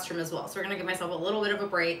use the restroom as well. So we're going to give myself a little bit of a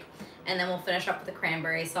break, and then we'll finish up with the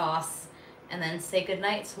cranberry sauce and then say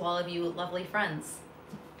goodnight to all of you lovely friends.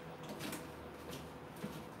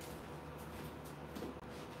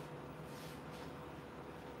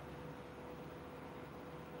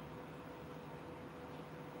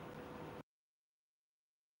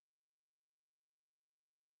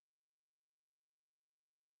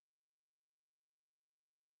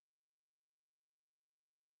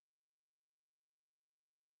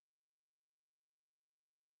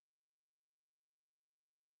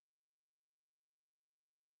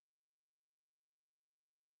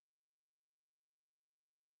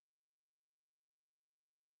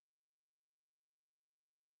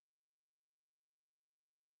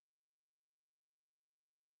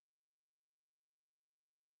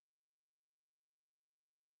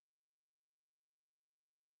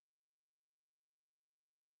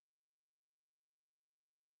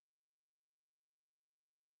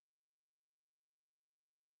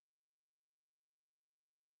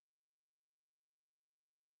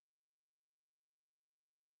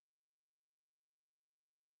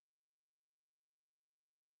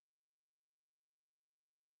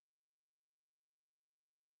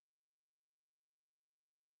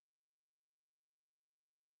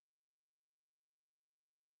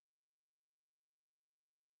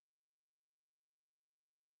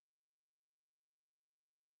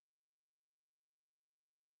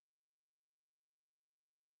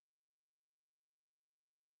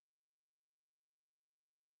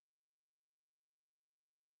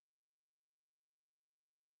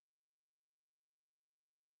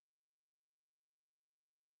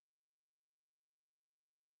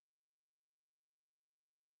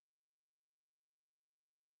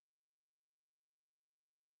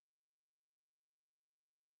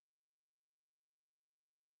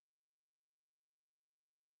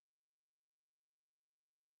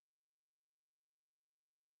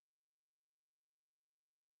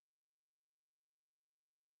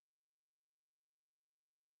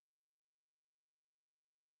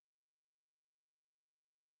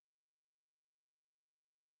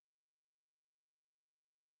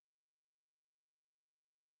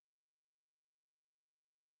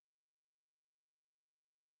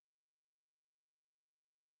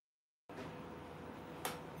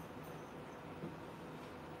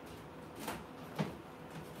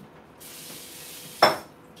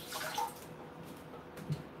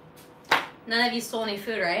 None of you stole any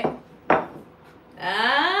food, right?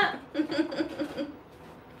 Ah.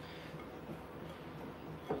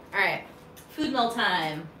 All right, food mill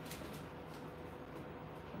time.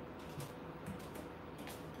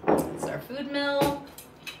 It's our food mill.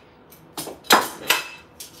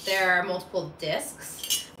 There are multiple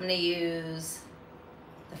discs. I'm gonna use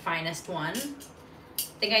the finest one.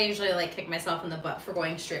 I think I usually like kick myself in the butt for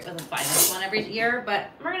going straight with the finest one every year, but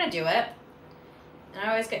we're gonna do it. And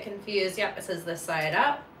I always get confused. Yep, it says this side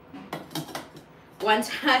up. One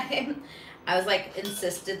time, I was like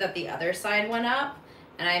insisted that the other side went up,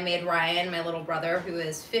 and I made Ryan, my little brother, who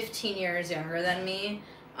is 15 years younger than me,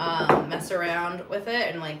 mess around with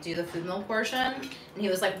it and like do the food mill portion. And he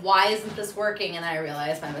was like, "Why isn't this working?" And I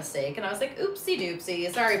realized my mistake, and I was like, "Oopsie doopsie,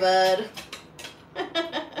 sorry, bud." Let's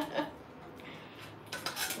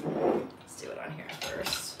do it on here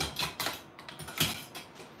first.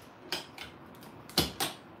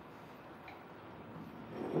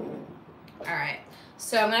 All right,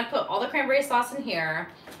 so I'm gonna put all the cranberry sauce in here,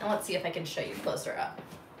 and let's see if I can show you closer up.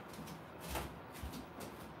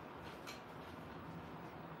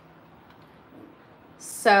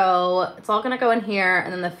 So it's all gonna go in here,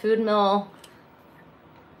 and then the food mill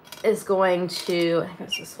is going to, I think it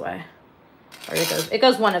goes this way, or it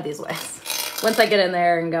goes one of these ways. Once I get in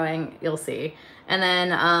there and going, you'll see. And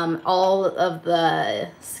then all of the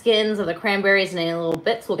skins of the cranberries and any little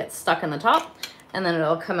bits will get stuck in the top, and then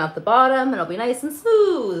it'll come out the bottom, and it'll be nice and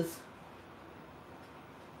smooth.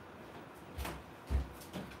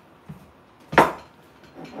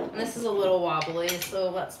 And this is a little wobbly, so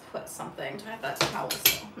let's put something. Do I have that towel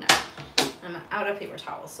still? No. I'm out of paper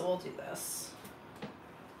towels, so we'll do this.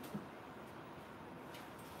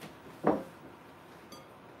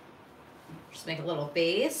 Just make a little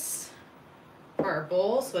base for our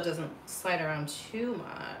bowl so it doesn't slide around too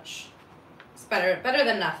much. It's better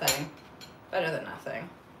than nothing. Better than nothing.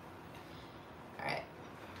 All right.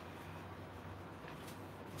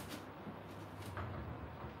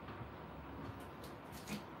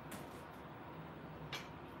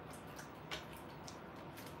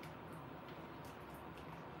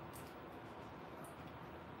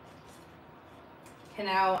 Okay,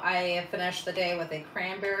 now I finished the day with a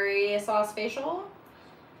cranberry sauce facial.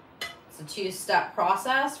 It's a 2-step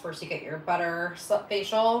process. First you get your butter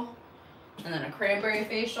facial, and then a cranberry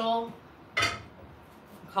facial.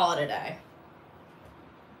 Call it a day.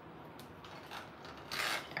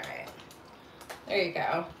 All right, there you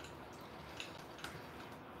go.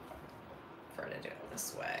 Prefer to do it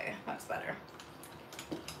this way. That's better.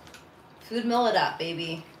 Food mill it up,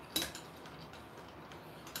 baby.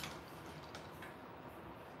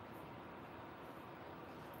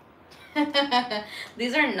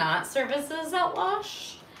 These are not services at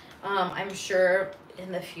Lush. I'm sure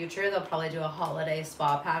in the future they'll probably do a holiday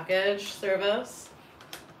spa package service.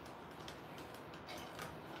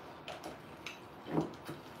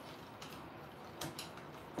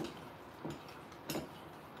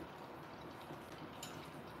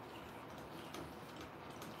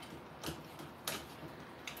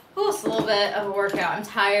 Ooh, it's a little bit of a workout. I'm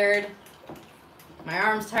tired. My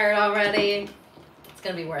arm's tired already. It's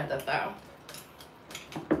gonna be worth it though.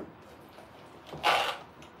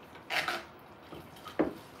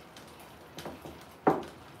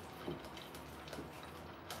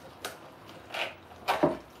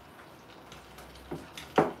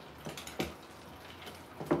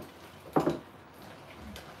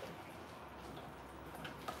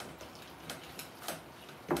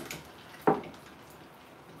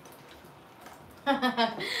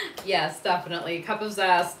 Yes, definitely. Cup of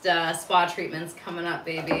Zest spa treatments coming up,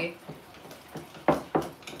 baby.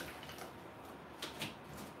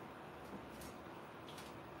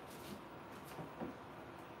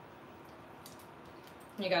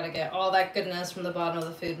 You gotta get all that goodness from the bottom of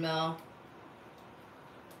the food mill.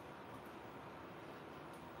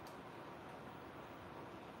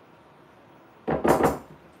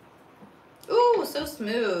 Ooh, so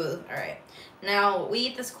smooth. All right. Now, we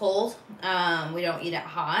eat this cold. We don't eat it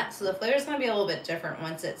hot, so the flavor is going to be a little bit different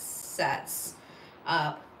once it sets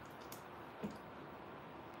up.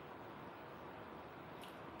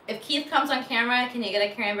 If Keith comes on camera, can you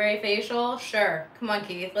get a cranberry facial? Sure. Come on,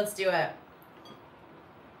 Keith. Let's do it.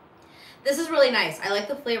 This is really nice. I like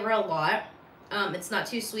the flavor a lot. It's not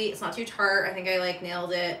too sweet. It's not too tart. I think I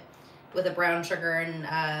nailed it with a brown sugar and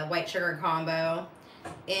white sugar combo.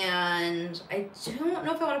 And I don't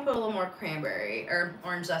know if I want to put a little more cranberry or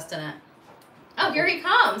orange zest in it. Oh, here he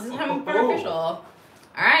comes. He's coming official. All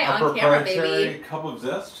right, on camera, baby. Cup of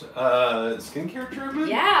Zest skincare treatment?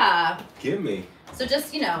 Yeah. Give me. So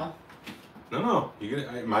just, you know. No.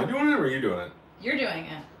 Am I doing it or are you doing it? You're doing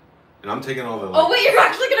it. And I'm taking all the, Oh, wait, you're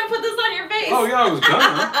actually going to put this on your face. Oh, yeah, I was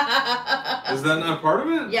gonna. Is that not part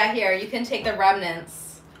of it? Yeah, here, you can take the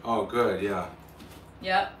remnants. Oh, good, yeah.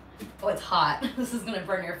 Yep. Oh, it's hot. This is going to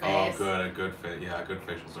burn your face. Oh, good. A good fit. Yeah, good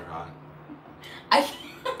facials are hot. I can't.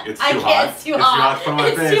 It's too hot. It's too hot. It's too hot for my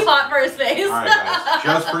face. It's too hot for his face. All right, guys.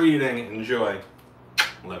 Just for eating. Enjoy.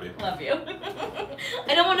 Love you. Love you.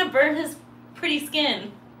 I don't want to burn his pretty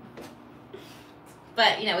skin.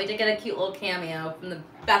 But, you know, we did get a cute little cameo from the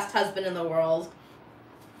best husband in the world.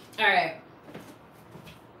 All right.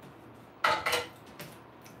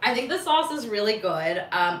 I think the sauce is really good.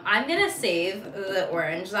 I'm going to save the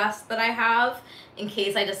orange zest that I have in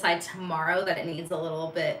case I decide tomorrow that it needs a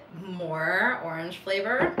little bit more orange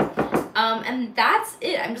flavor. And that's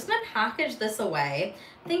it. I'm just going to package this away.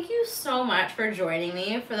 Thank you so much for joining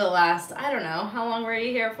me for the last, I don't know, how long were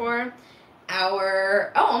you here for?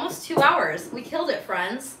 Almost 2 hours. We killed it,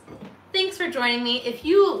 friends. Thanks for joining me. If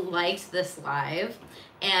you liked this live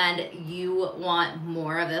and you want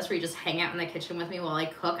more of this where you just hang out in the kitchen with me while I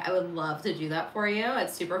cook, I would love to do that for you.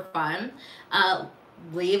 It's super fun.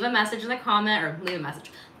 Leave a message in the comment, or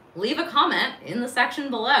leave a comment in the section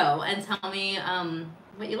below and tell me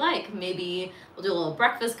what you like. Maybe we'll do a little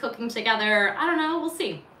breakfast cooking together. I don't know, we'll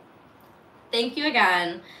see. Thank you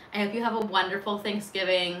again. I hope you have a wonderful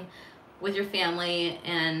Thanksgiving with your family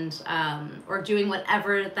and or doing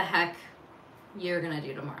whatever the heck you're gonna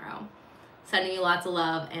do tomorrow. Sending you lots of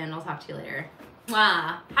love, and I'll talk to you later.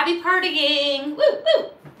 Mwah. Happy partying! Woo woo!